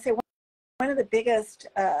was going to say, one of the biggest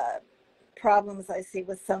problems I see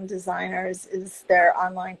with some designers is their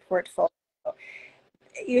online portfolio.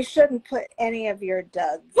 You shouldn't put any of your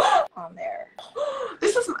duds on there.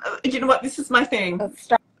 This is, what? This is my thing.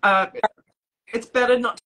 It's better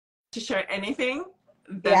not to show anything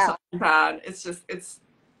than something bad. It's just, it's.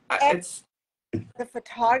 The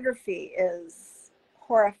photography is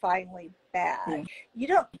horrifyingly bad. Yeah. You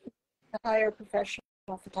don't hire a professional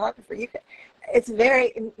photographer. It's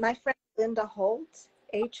my friend Linda Holt,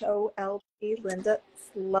 H-O-L-T, Linda,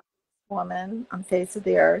 lovely woman on face of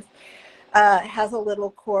the earth, has a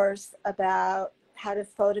little course about how to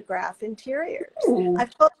photograph interiors. Ooh.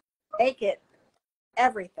 I've told her to make it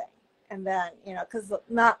everything. And then, because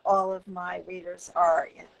not all of my readers are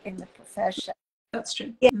in the profession. That's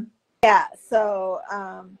true. Yeah. Mm-hmm. Yeah. So,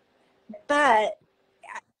 but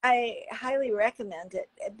I highly recommend it,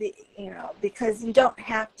 because you don't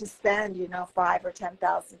have to spend, $5,000 or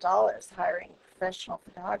 $10,000 hiring a professional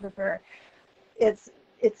photographer. It's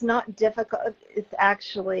not difficult. It's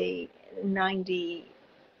actually 95%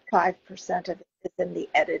 of it is in the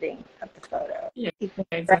editing of the photo. Yeah, you can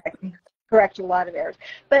exactly. correct a lot of errors.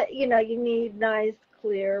 But, you need nice,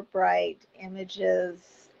 clear, bright images.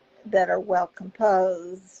 that are well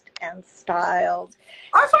composed and styled.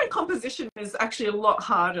 I find composition is actually a lot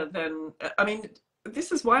harder than, I mean,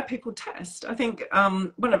 this is why people test. I think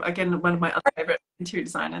one of my other favorite interior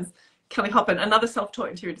designers, Kelly Hoppen, another self-taught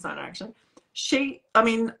interior designer actually.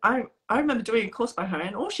 I remember doing a course by her,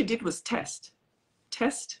 and all she did was test,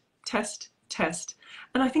 test, test, test.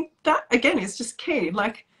 And I think that again is just key.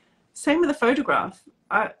 Like, same with a photograph.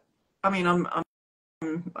 I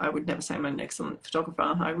would never say I'm an excellent photographer.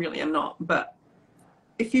 I really am not. But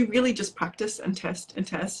if you really just practice and test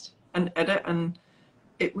and edit, and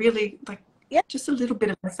it really, like, just a little bit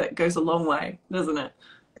of effort goes a long way, doesn't it?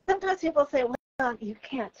 Sometimes people say, well, you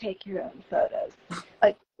can't take your own photos.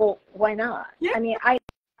 Like, well, why not? Yeah. I mean, I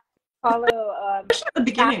follow especially at the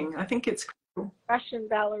beginning. I think it's cool. Russian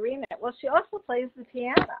ballerina. Well, she also plays the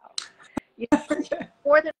piano. Yeah.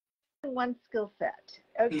 More than one skill set.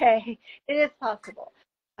 Okay, it is possible.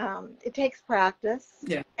 It takes practice.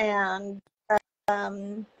 Yeah. And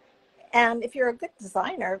if you're a good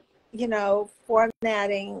designer, you know,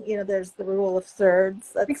 formatting, you know, there's the rule of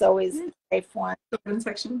thirds. That's always a safe one.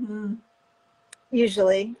 Section.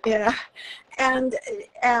 Usually, yeah. And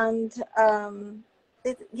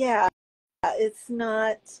it's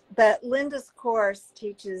not, but Linda's course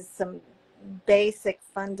teaches some basic,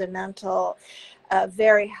 fundamental,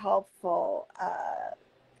 very helpful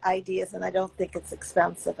ideas, and I don't think it's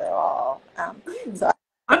expensive at all. So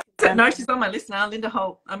no, she's on my list now. Linda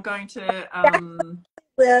Holt. I'm going to.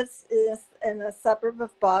 Lives in a suburb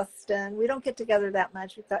of Boston. We don't get together that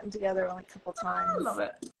much. We've gotten together only a couple times. I love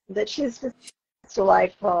it. But she's just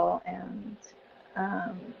delightful and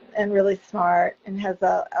really smart, and has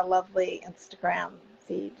a lovely Instagram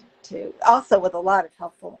feed too, also with a lot of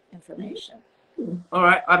helpful information. All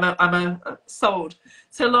right, I'm a sold.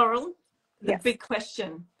 So Laurel, the Yes. big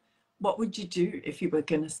question: what would you do if you were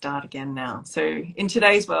going to start again now? So in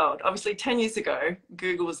today's world, obviously 10 years ago,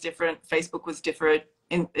 Google was different, Facebook was different,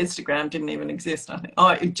 Instagram didn't even exist. I think,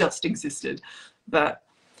 it just existed. But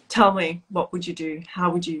tell me, what would you do?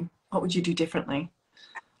 What would you do differently?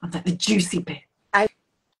 I'm like the juicy bit. I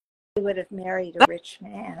would have married a rich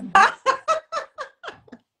man.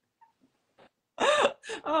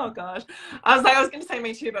 Oh gosh, I was going to say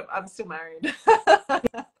me too, but I'm still married.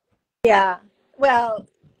 Yeah, well,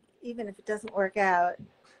 even if it doesn't work out,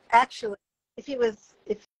 actually, if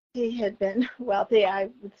he had been wealthy, I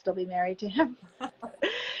would still be married to him.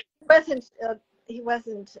 He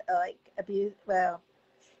wasn't like abused. Well,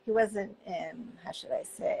 he wasn't, how should I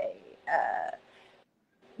say,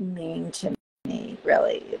 mean to me,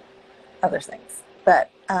 really. Other things,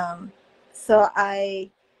 but so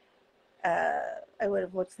I would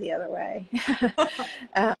have looked the other way.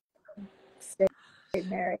 Stayed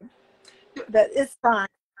married, but it's fine.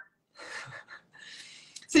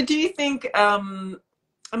 So do you think, I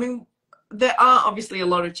mean, there are obviously a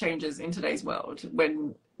lot of changes in today's world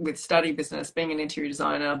with study business, being an interior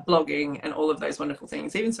designer, blogging, and all of those wonderful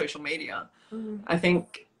things, even social media. I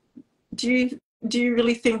think, do you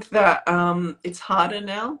really think that it's harder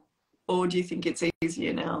now, or do you think it's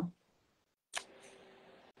easier now?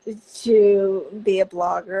 To be a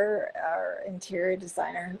blogger or interior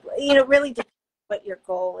designer, you know, really depends what your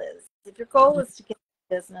goal is. If your goal is to get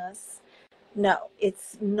business, no,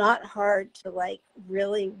 it's not hard to like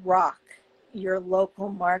really rock your local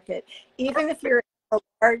market. Even if you're in a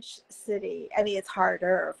large city, I mean, it's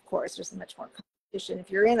harder, of course, there's much more competition. If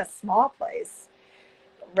you're in a small place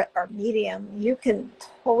or medium, you can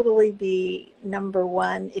totally be number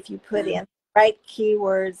one if you put in the right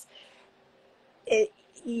keywords.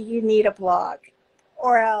 You need a blog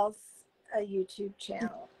or else a YouTube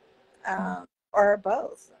channel, or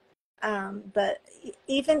both. But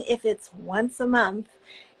even if it's once a month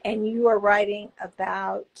and you are writing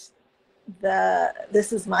about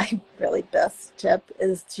this is my really best tip,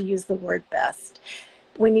 is to use the word best.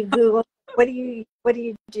 When you Google, what do you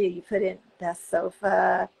do? You put in best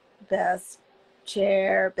sofa, best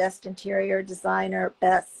chair, best interior designer,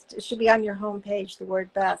 best. It should be on your homepage, the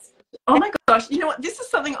word best. Oh my gosh, you know what? This is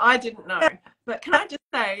something I didn't know. But can I just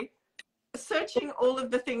say, searching all of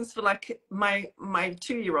the things for like my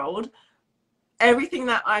 2-year-old, everything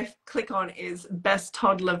that I click on is best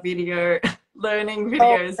toddler video, learning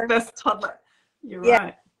videos, best toddler. You're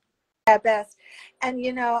right. Yeah, best. And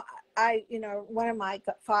you know, one of my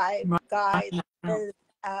 5 guides is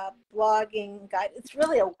a blogging guide. It's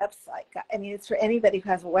really a website guide. I mean, it's for anybody who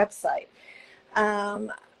has a website.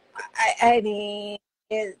 I mean,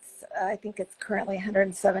 I think it's currently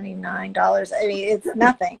 $179. I mean, it's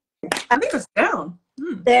nothing. I think it's down.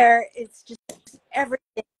 It's just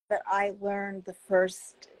everything that I learned the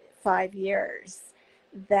first 5 years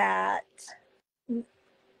that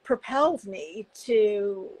propelled me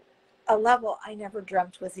to a level I never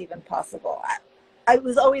dreamt was even possible. I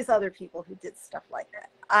was always other people who did stuff like that.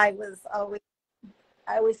 I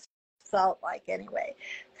always felt like, anyway,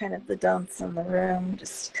 kind of the dunce in the room,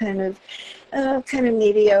 just kind of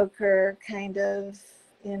mediocre, kind of,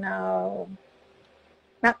 you know,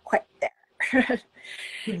 not quite there.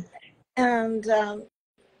 And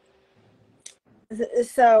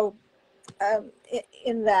so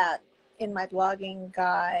in my blogging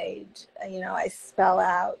guide, you know, I spell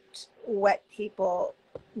out what people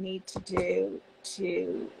need to do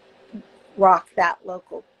to rock that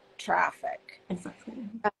local traffic. Exactly.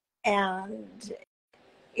 And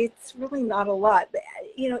it's really not a lot.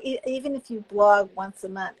 You know, even if you blog once a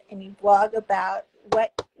month and you blog about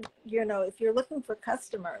what, you know, if you're looking for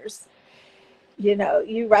customers, you know,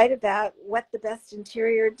 you write about what the best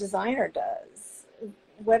interior designer does.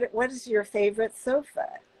 What is your favorite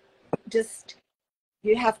sofa? Just,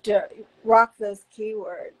 you have to rock those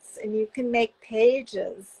keywords, and you can make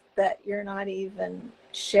pages that you're not even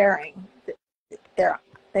sharing.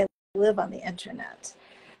 They live on the internet.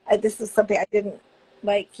 This is something I didn't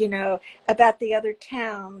like, you know, about the other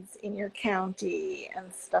towns in your county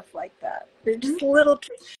and stuff like that. They're just little,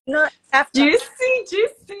 not have to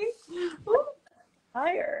juicy.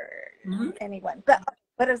 hire anyone. But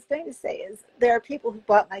what I was going to say is, there are people who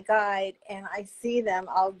bought my guide, and I see them,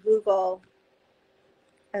 I'll Google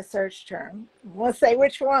a search term, we'll say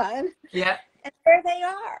which one. Yeah. And there they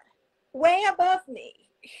are, way above me.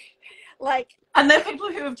 Like, and they're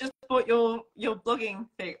people who have just bought your blogging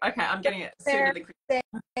thing. Okay, I'm getting it.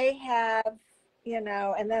 They have, you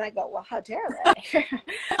know, and then I go, well, how dare they?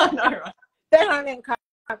 I know, right? Then I'm in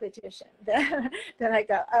competition. Then I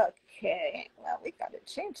go, okay, well, we got to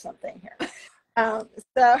change something here.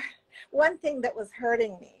 So one thing that was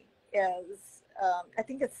hurting me is, I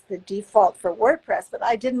think it's the default for WordPress, but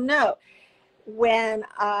I didn't know, when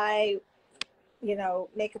I, you know,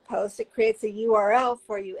 make a post, it creates a URL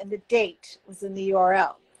for you, and the date was in the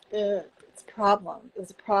URL. It's a problem. It was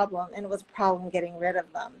a problem, and it was a problem getting rid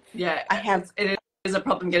of them. Yeah, it is a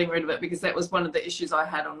problem getting rid of it, because that was one of the issues I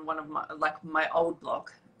had on one of my old blog.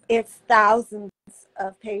 It's thousands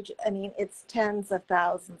of pages. I mean, it's tens of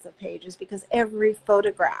thousands of pages, because every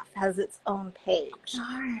photograph has its own page.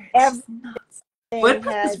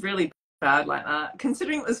 WordPress is really bad like that,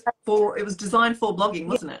 considering it was designed for blogging,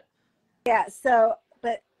 wasn't it? Yeah. So,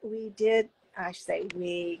 but we did, I say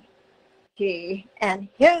he and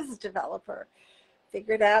his developer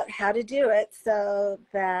figured out how to do it so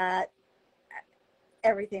that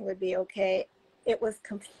everything would be okay. It was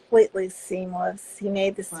completely seamless. He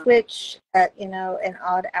made the switch at, you know, an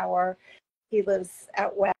odd hour. He lives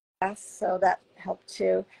out west, so that helped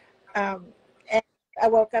too. And I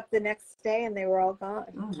woke up the next day and they were all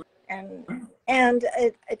gone. And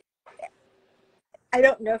I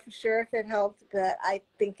don't know for sure if it helped, but I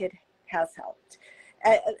think it has helped.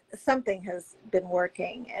 Something has been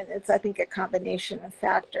working, and it's, I think, a combination of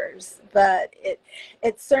factors, but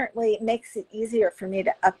it certainly makes it easier for me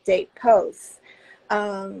to update posts.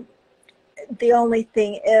 The only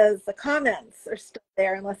thing is, the comments are still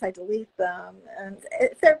there unless I delete them, and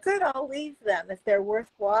if they're good, I'll leave them if they're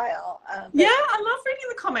worthwhile. Yeah, I love reading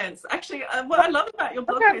the comments. Actually, what I love about your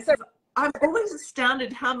blog posts is I'm always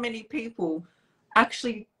astounded how many people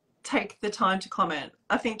actually take the time to comment.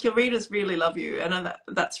 I think your readers really love you, and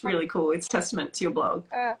that's really cool. It's testament to your blog.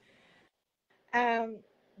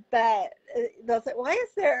 But they'll say, why is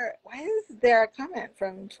there a comment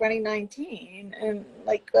from 2019? And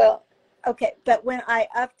like, well, okay, but when I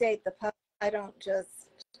update the post, I don't just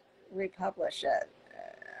republish it.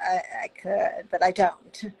 I could, but I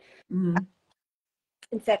don't.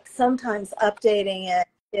 In fact, sometimes updating it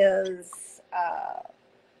is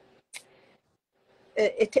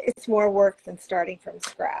it's more work than starting from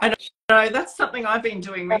scratch. I know, that's something I've been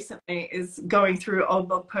doing recently, is going through old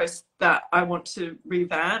blog posts that I want to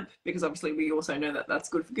revamp, because obviously we also know that that's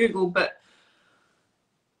good for Google, but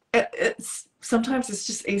sometimes it's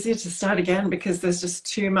just easier to start again, because there's just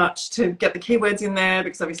too much to get the keywords in there,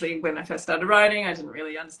 because obviously when I first started writing, I didn't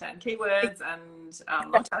really understand keywords and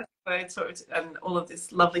keywords and all of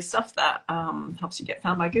this lovely stuff that helps you get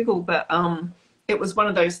found by Google. But it was one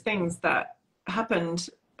of those things that happened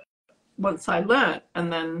once I learned,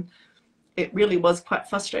 and then it really was quite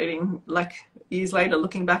frustrating, like years later,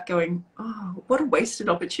 looking back going, oh, what a wasted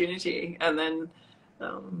opportunity. And then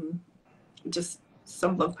just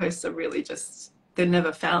some blog posts are really just, they're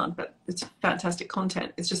never found, but it's fantastic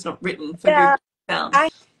content. It's just not written for Google to found. I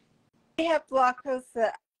have blog posts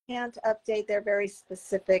that I can't update. They're very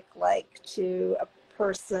specific, like to a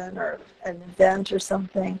person or an event or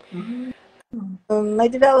something. My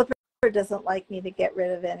developer doesn't like me to get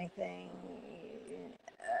rid of anything,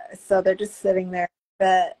 so they're just sitting there.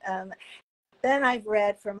 But then I've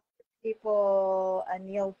read from people,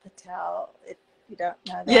 Neil Patel, if you don't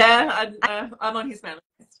know that. Yeah, I'm on his mailing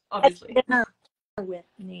list, obviously. I've been on with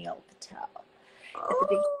Neil Patel at the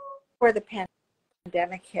beginning, before the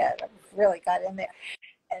pandemic hit. I really got in there.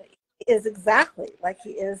 And he is exactly like he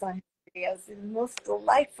is on his videos. He's the most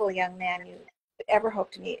delightful young man you could ever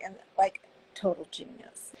hope to meet, and like total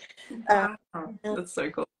genius. Wow. That's so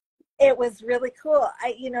cool. It was really cool.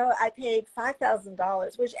 I paid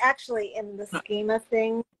 $5,000, which actually in the scheme of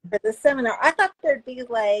things for the seminar, I thought there'd be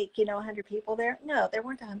 100 people there. No, there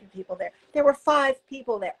weren't 100 people there. There were 5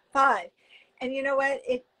 people there, 5. And you know what?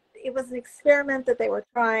 It was an experiment that they were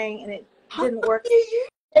trying, and it didn't work.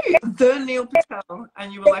 The Neil Patel,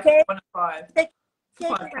 and you were like 1 of 5. They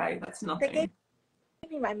 5K, that's nothing. They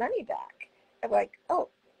gave me my money back. I'm like, oh,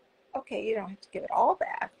 okay, you don't have to give it all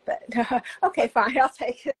back, but okay, fine, I'll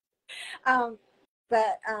take it.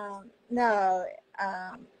 No,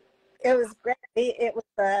 it was great. It was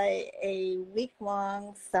a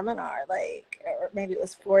week-long seminar, or maybe it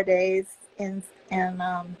was 4 days in San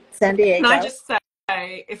Diego. Can I just say,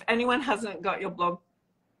 if anyone hasn't got your blog,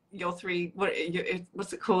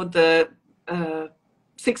 what's it called? The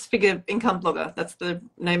 6-figure income blogger. That's the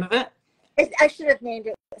name of it. I should have named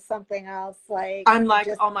it something else. I'm like,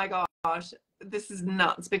 oh my gosh, this is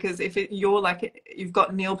nuts, because if you've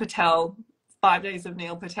got Neil Patel, 5 days of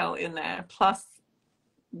Neil Patel in there, plus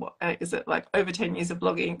what is it, like over 10 years of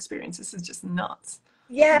blogging experience. This is just nuts.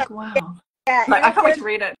 Yeah. Wow. Yeah. Like, I can't wait to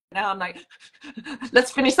read it. Now I'm like,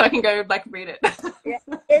 let's finish so I can go read it. Yeah,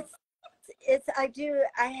 I do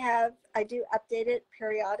update it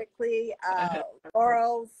periodically.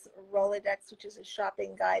 Laurel's Rolodex, which is a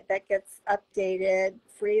shopping guide, that gets updated,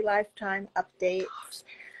 free lifetime updates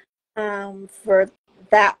for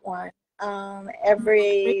that one.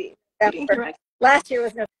 Every November. Last year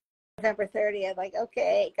was November 30th. Like,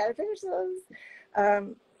 okay, gotta finish those.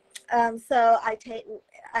 So I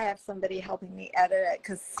have somebody helping me edit it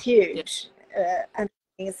because it's huge.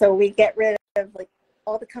 So we get rid of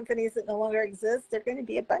all the companies that no longer exist. There are going to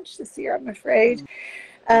be a bunch this year, I'm afraid.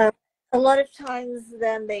 A lot of times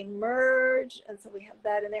then they merge, and so we have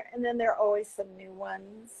that in there. And then there are always some new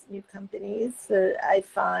ones, new companies that I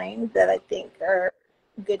find that I think are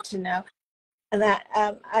good to know. And that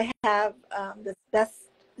I have this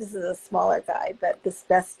is a smaller guide, but this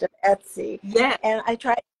best of Etsy. Yeah. And I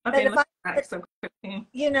try.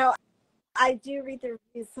 You know, I do read the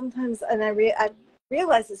reviews sometimes, and I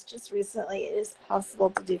realized this just recently. It is possible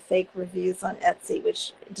to do fake reviews on Etsy,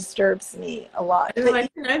 which disturbs me a lot. I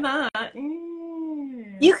didn't know that.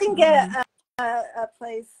 You can get a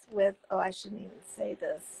place with, I shouldn't even say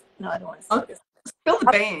this. No, I don't want to say this. Spill the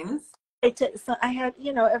beans. So I had,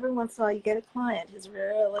 every once in a while you get a client who's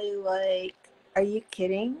really like, are you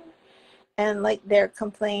kidding? And they're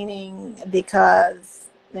complaining because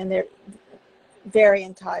then they're very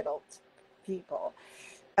entitled people.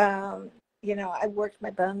 I worked my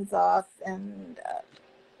buns off, and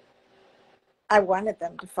I wanted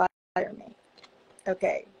them to fire me.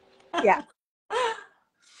 Okay. Yeah.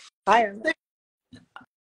 Fire me.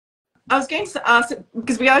 I was going to ask,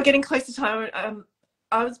 because we are getting close to time,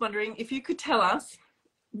 I was wondering if you could tell us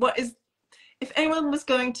if anyone was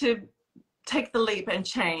going to take the leap and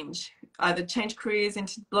either change careers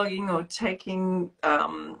into blogging, or taking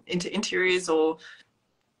into interiors, or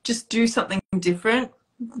just do something different,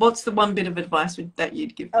 what's the one bit of advice that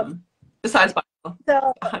you'd give them? Besides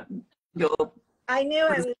I knew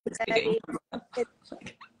I was ready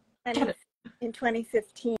in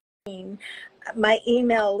 2015. My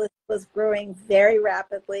email list was growing very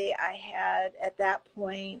rapidly. I had at that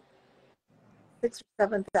point 6,000 or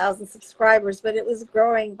 7,000 subscribers, but it was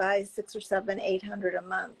growing by 600 or 700, 800 a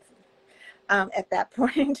month at that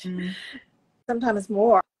point, sometimes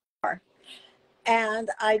more.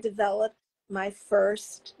 And I developed my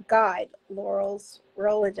first guide, Laurel's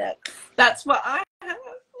Rolodex. That's what I have.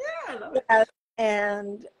 Yeah.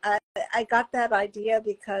 And I got that idea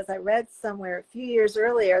because I read somewhere a few years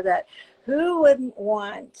earlier that who wouldn't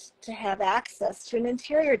want to have access to an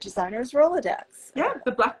interior designer's Rolodex? Yeah,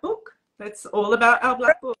 the Black Book. It's all about our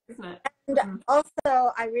Black Book, isn't it? And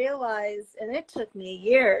also I realized, and it took me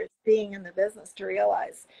years being in the business to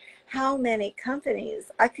realize how many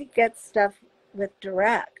companies I could get stuff with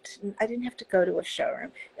direct. I didn't have to go to a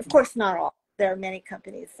showroom. Of course, not all. There are many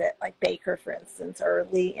companies that, like Baker, for instance, or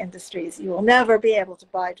Lee Industries, you will never be able to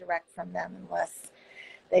buy direct from them unless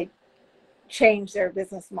they change their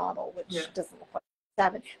business model, which doesn't look like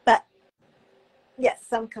seven. But yes,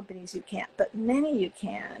 some companies you can't, but many you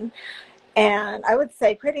can. And I would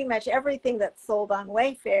say pretty much everything that's sold on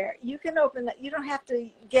Wayfair, you can open that. You don't have to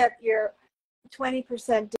get your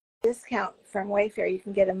 20% discount from Wayfair. You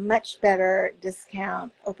can get a much better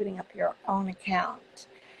discount opening up your own account.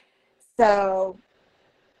 So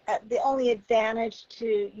the only advantage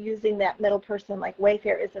to using that middle person like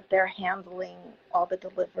Wayfair is that they're handling all the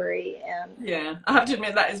delivery. And yeah, I have to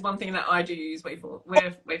admit that is one thing that I do use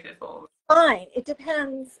Wayfair for. fine. It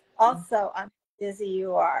depends also on how busy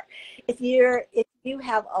you are. If you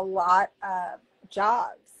have a lot of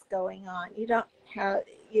jobs going on, you don't have,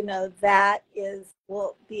 that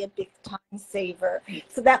will be a big time saver.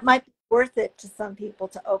 So that might be worth it to some people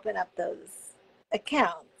to open up those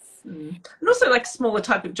accounts. And also like smaller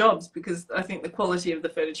type of jobs, because I think the quality of the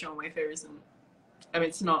furniture on Wayfair isn't, I mean,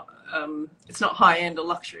 it's not high end or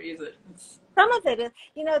luxury, is it? Some of it is,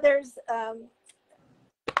 there's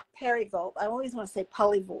Perigold. I always want to say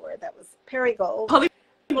Polyvore. That was Perigold.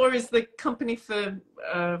 Polyvore is the company for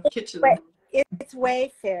kitchen. It's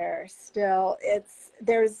Wayfair still.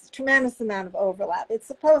 There's a tremendous amount of overlap. It's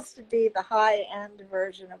supposed to be the high end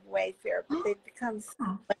version of Wayfair, but they've become.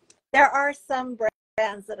 There are some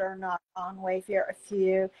brands that are not on Wayfair. A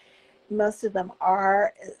few. Most of them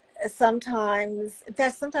are. Sometimes, in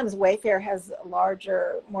fact, sometimes Wayfair has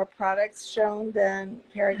larger, more products shown than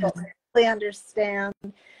Perigold. I really understand.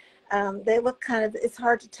 They look it's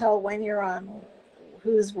hard to tell when you're on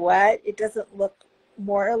who's what. It doesn't look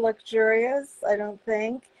more luxurious, I don't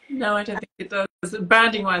think. No, I don't think it does.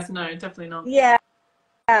 Branding wise, no, definitely not. Yeah,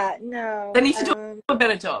 no. They need to do a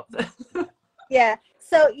better job. Yeah,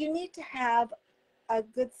 so you need to have a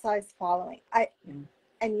good size following.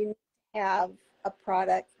 And you need to have a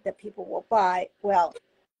product that people will buy. Well,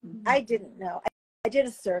 I didn't know. I did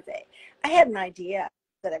a survey. I had an idea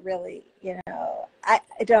that I really, I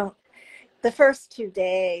don't. The first 2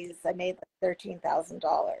 days, I made like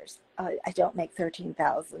 $13,000. I don't make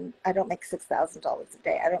 $13,000. I don't make $6,000 a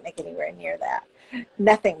day. I don't make anywhere near that.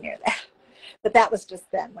 Nothing near that. But that was just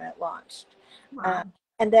then when it launched. Wow.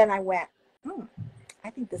 And then I went, I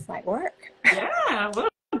think this might work. Yeah, well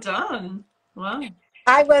done. Wow.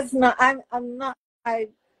 I was not. I'm not.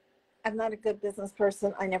 I'm not a good business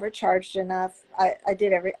person. I never charged enough. I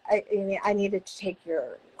did I needed to take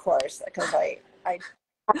your course because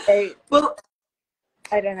well,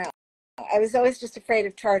 I don't know. I was always just afraid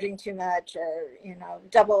of charging too much, or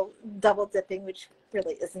double dipping, which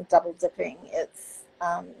really isn't double dipping. It's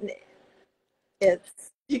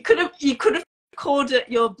you could have called it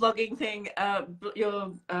your blogging thing,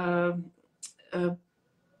 your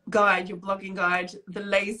guide, your blogging guide, the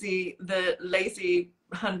lazy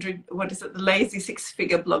 100. What is it? The lazy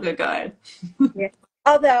 6-figure blogger guide. Yeah.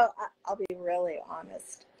 Although I'll be really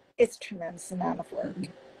honest, it's a tremendous amount of work.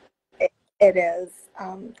 It is.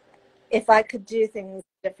 If I could do things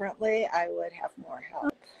differently, I would have more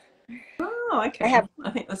help. Oh, okay. I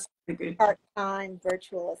think that's really good. Part-time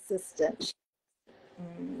virtual assistant,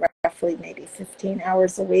 roughly maybe 15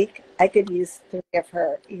 hours a week. I could use 3 of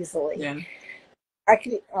her easily. Yeah. I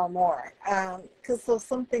could more, because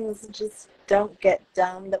some things just don't get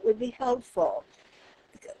done that would be helpful.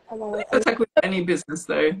 It's like with any business,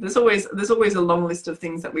 though. There's always a long list of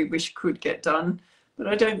things that we wish could get done, but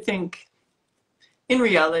I don't think, in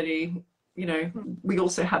reality, we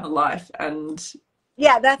also have a life, and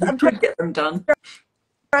I'm trying to get them done.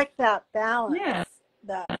 Strike that balance.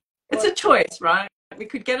 Yeah, it's a choice, right? We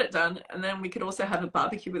could get it done, and then we could also have a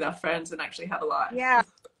barbecue with our friends and actually have a life. Yeah.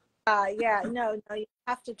 No, you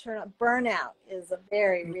have to turn up. Burnout is a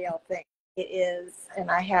very real thing. It is, and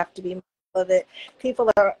I have to be mindful of it. People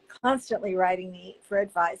are constantly writing me for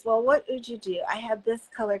advice. Well, what would you do? I have this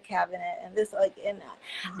color cabinet and this,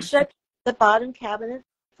 should the bottom cabinet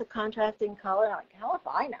the contrasting color? I'm like, hell if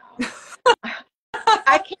I know.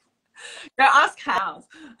 I can't. Now ask how.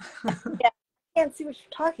 Yeah, I can't see what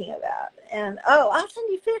you're talking about. And I'll send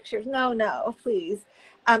you pictures. No, please.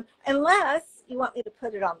 Unless you want me to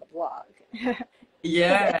put it on the blog.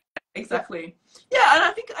 Yeah, exactly. Yeah, and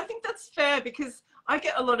I think that's fair, because I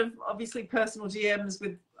get a lot of obviously personal DMs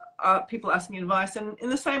with people asking advice, and in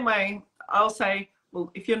the same way, I'll say, well,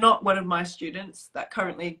 if you're not one of my students that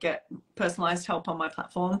currently get personalized help on my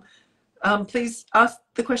platform, please ask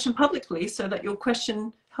the question publicly so that your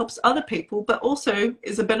question helps other people, but also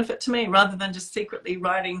is a benefit to me, rather than just secretly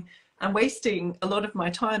writing and wasting a lot of my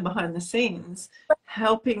time behind the scenes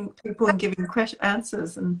helping people and giving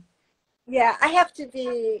answers. And yeah, I have to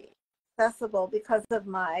be accessible because of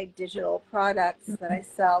my digital products that I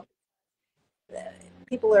sell.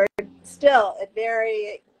 People are still at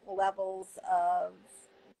varying levels of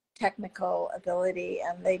technical ability,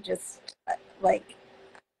 and they just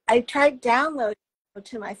I tried downloading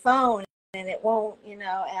to my phone, and it won't, you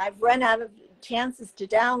know, and I've run out of chances to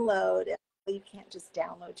download. And you can't just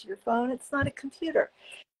download to your phone. It's not a computer.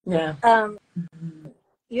 Yeah.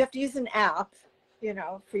 You have to use an app, you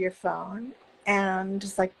know, for your phone, and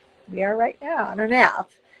just like we are right now on an app.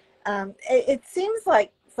 It seems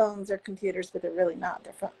like phones are computers, but they're really not.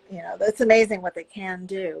 They're phone, you know, it's amazing what they can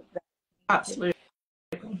do. Absolutely.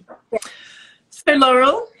 So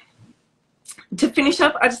Laurel, to finish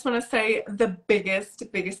up, I just want to say the biggest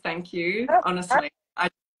thank you. Honestly,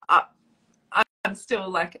 I'm still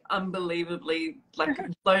like unbelievably like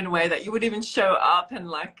blown away that you would even show up and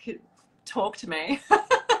like talk to me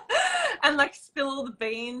and like spill all the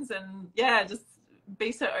beans and yeah, just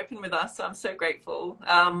be so open with us. So I'm so grateful.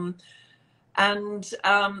 For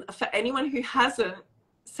anyone who hasn't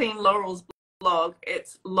seen Laurel's blog,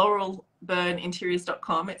 it's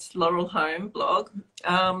laurelberninteriors.com. It's Laurel Home blog.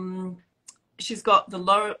 She's got the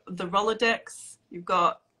Rolodex. You've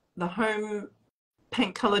got the home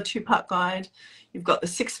paint color 2-part guide. You've got the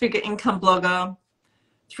 6-figure income blogger,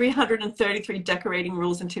 333 decorating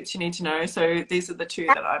rules and tips you need to know. So these are the 2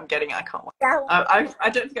 that I'm getting. I can't wait. I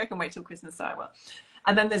don't think I can wait till Christmas. So I will.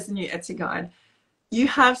 And then there's the new Etsy guide. You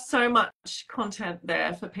have so much content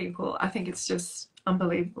there for people. I think it's just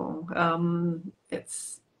unbelievable.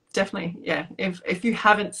 It's definitely, yeah. If you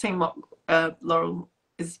haven't seen what Laurel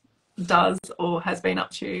does or has been up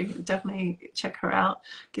to, definitely check her out,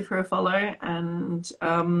 give her a follow. And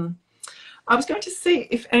I was going to see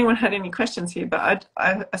if anyone had any questions here, but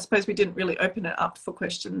I suppose we didn't really open it up for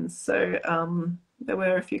questions. So there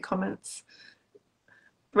were a few comments.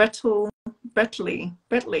 Brettley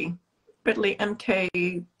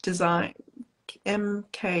MK Design,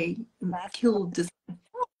 MK Kill Design.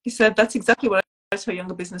 He said that's exactly what I tell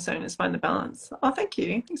younger business owners: find the balance. Oh, thank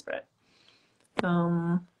you. Thanks, Brett.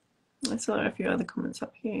 I saw a few other comments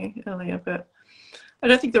up here earlier, but I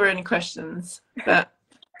don't think there were any questions. But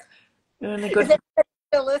good.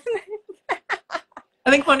 I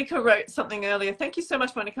think Monica wrote something earlier. Thank you so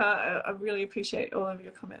much, Monica. I really appreciate all of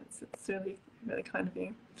your comments. It's really, really kind of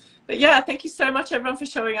you. But yeah, thank you so much, everyone, for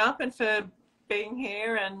showing up and for being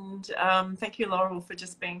here. And thank you, Laurel, for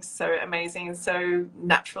just being so amazing and so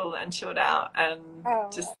natural and chilled out and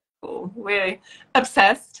just cool. We're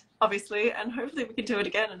obsessed, obviously, and hopefully we can do it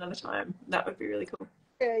again another time. That would be really cool.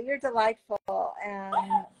 You're delightful,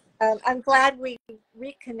 and I'm glad we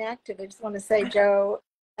reconnected. I just want to say Joe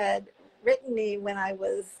had written me when I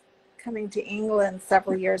was coming to England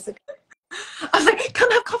several years ago. I was like,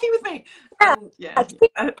 come have coffee with me. Yeah.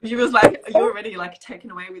 You was like, you're already like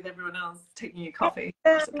taken away with everyone else taking you coffee.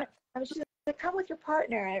 I was just like, come with your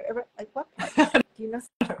partner. Like, what partner? Do you know?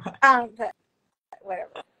 But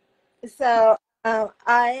whatever. So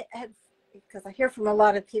I had, because I hear from a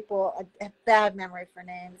lot of people, I have bad memory for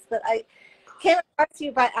names, but I came across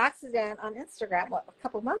you by accident on Instagram a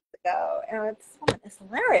couple months ago, and this woman is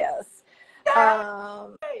hilarious.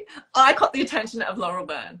 I caught the attention of Laurel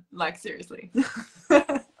Bern, like seriously.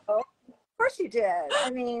 Of course you did. I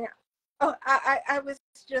mean, I was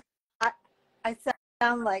just, I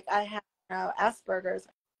sound like I have Asperger's.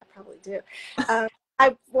 I probably do.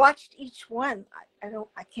 I watched each one.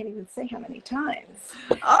 I can't even say how many times.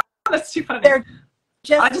 Oh, that's too funny. I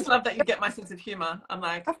just love that you get my sense of humor. I'm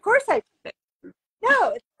like, of course I do.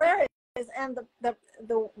 No, it's hilarious. And the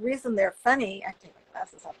reason they're funny, I take my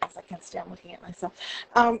glasses off because I can't stand looking at myself.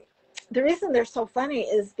 The reason they're so funny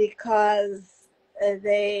is because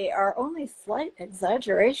they are only slight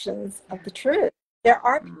exaggerations of the truth. There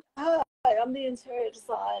are people, I'm the interior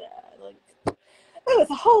designer, like, it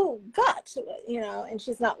was a whole gut to it, you know, and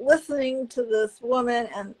she's not listening to this woman,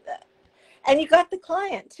 and you got the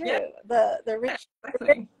client too, the rich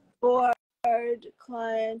bored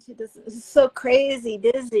client who is so crazy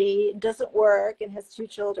busy, doesn't work, and has 2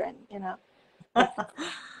 children, you know.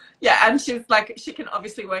 Yeah, and she's like, she can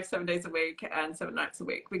obviously work 7 days a week and 7 nights a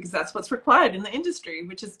week because that's what's required in the industry,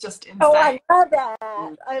 which is just insane. Oh, I love that.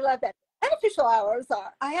 I love that. Unofficial hours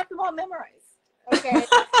are, I have them all memorized. Okay.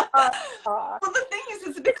 Well, the thing is,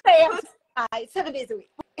 it's a bit 7 days a week.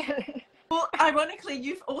 Well, ironically,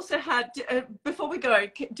 you've also had, before we go,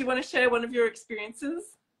 do you want to share one of your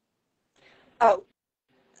experiences? Oh,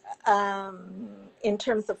 in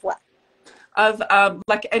terms of what? Of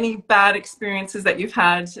like any bad experiences that you've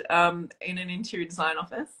had in an interior design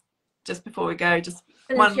office? Just before we go, just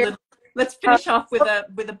one. Let's finish off with a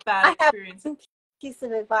bad experience. Piece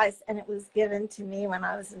of advice, and it was given to me when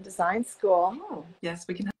I was in design school. Oh, yes,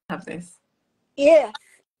 we can have this. If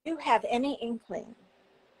you have any inkling,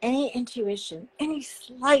 any intuition, any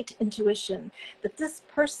slight intuition that this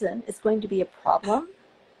person is going to be a problem,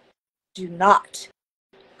 do not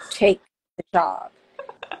take the job.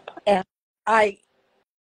 And I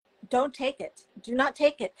don't take it. Do not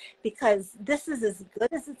take it, because this is as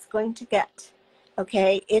good as it's going to get.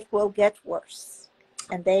 Okay, it will get worse,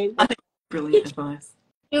 and they I will think brilliant advice.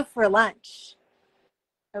 you for lunch.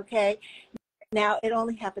 Okay, now it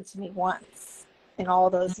only happened to me once in all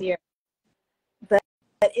those years, but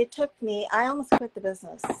it took me. I almost quit the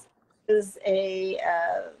business. It was a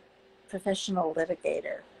professional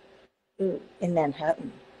litigator in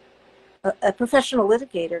Manhattan. A professional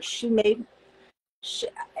litigator. She,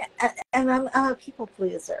 and I'm a people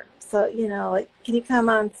pleaser. So, you know, like, can you come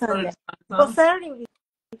on Sunday? Well, Saturday would be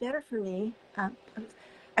better for me.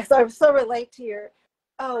 So I so relate to your,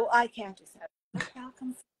 oh, I can't do Saturday. Okay, I'll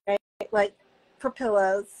come Saturday. Like, for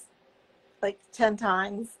pillows, like 10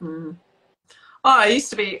 times. Mm. Oh, I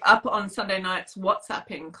used to be up on Sunday nights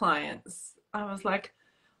WhatsApping clients. I was like,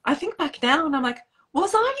 I think back now and I'm like,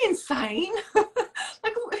 was I insane?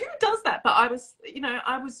 Like, who does that? But I was, you know,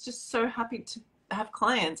 I was just so happy to have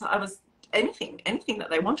clients. I was anything that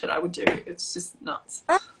they wanted, I would do. It's just nuts.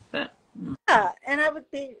 But, yeah, and I would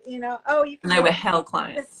be, you know, oh, you can. and they were hell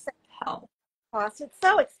clients. Hell. Cost. It's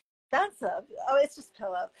so expensive. Oh, it's just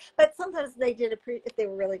pillows. But sometimes they did if they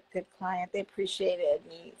were a really good client, they appreciated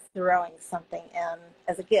me throwing something in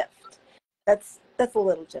as a gift. That's a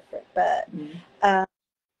little different, but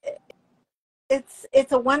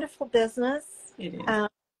it's a wonderful business. It is.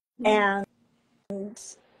 And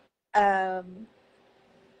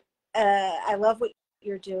I love what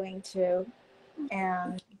you're doing too.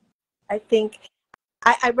 And I think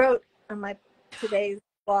I wrote on my today's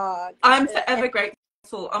blog. I'm forever grateful.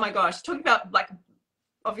 Oh my gosh, talking about like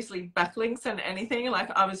obviously backlinks and anything, like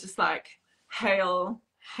I was just like, hail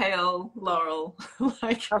Laurel.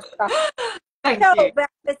 Like, thank you. But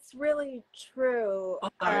it's really true. Oh,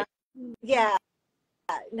 sorry. Yeah.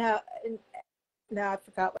 No, I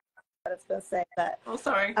forgot what I was going to say. But oh,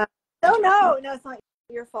 sorry. No, it's not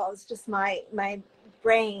your fault. It's just my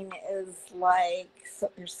brain is like,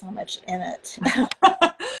 there's so much in it.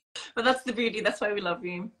 But that's the beauty. That's why we love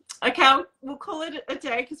you. Okay, we'll call it a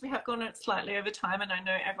day because we have gone slightly over time, and I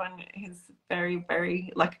know everyone is very,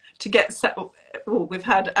 very, like, to get set. Well, we've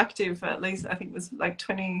had active, at least I think it was like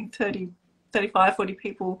 20, 30, 35, 40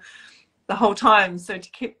 people the whole time. So to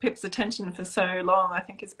keep Pip's attention for so long, I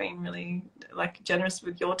think it's been really like generous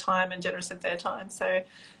with your time and generous with their time. So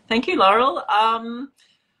thank you, Laurel.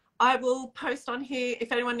 I will post on here,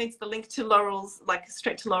 if anyone needs the link to Laurel's, like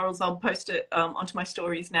straight to Laurel's, I'll post it onto my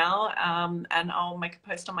stories now, and I'll make a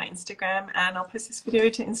post on my Instagram, and I'll post this video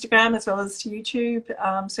to Instagram as well as to YouTube.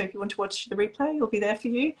 So if you want to watch the replay, it'll be there for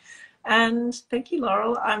you. And thank you,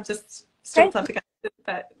 Laurel. I'm just still flabbergasted,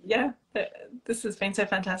 but yeah, this has been so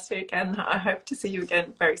fantastic, and I hope to see you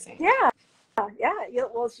again very soon. Yeah,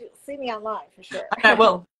 you'll see me online for sure. Okay,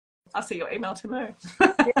 well, I'll see your email tomorrow.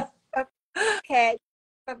 Okay.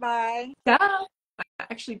 Bye-bye. Yeah. I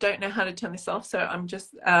actually don't know how to turn this off, so I'm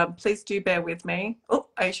just, please do bear with me. Oh,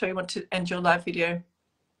 are you sure you want to end your live video?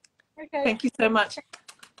 Okay. Thank you so much.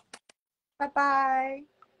 Bye-bye.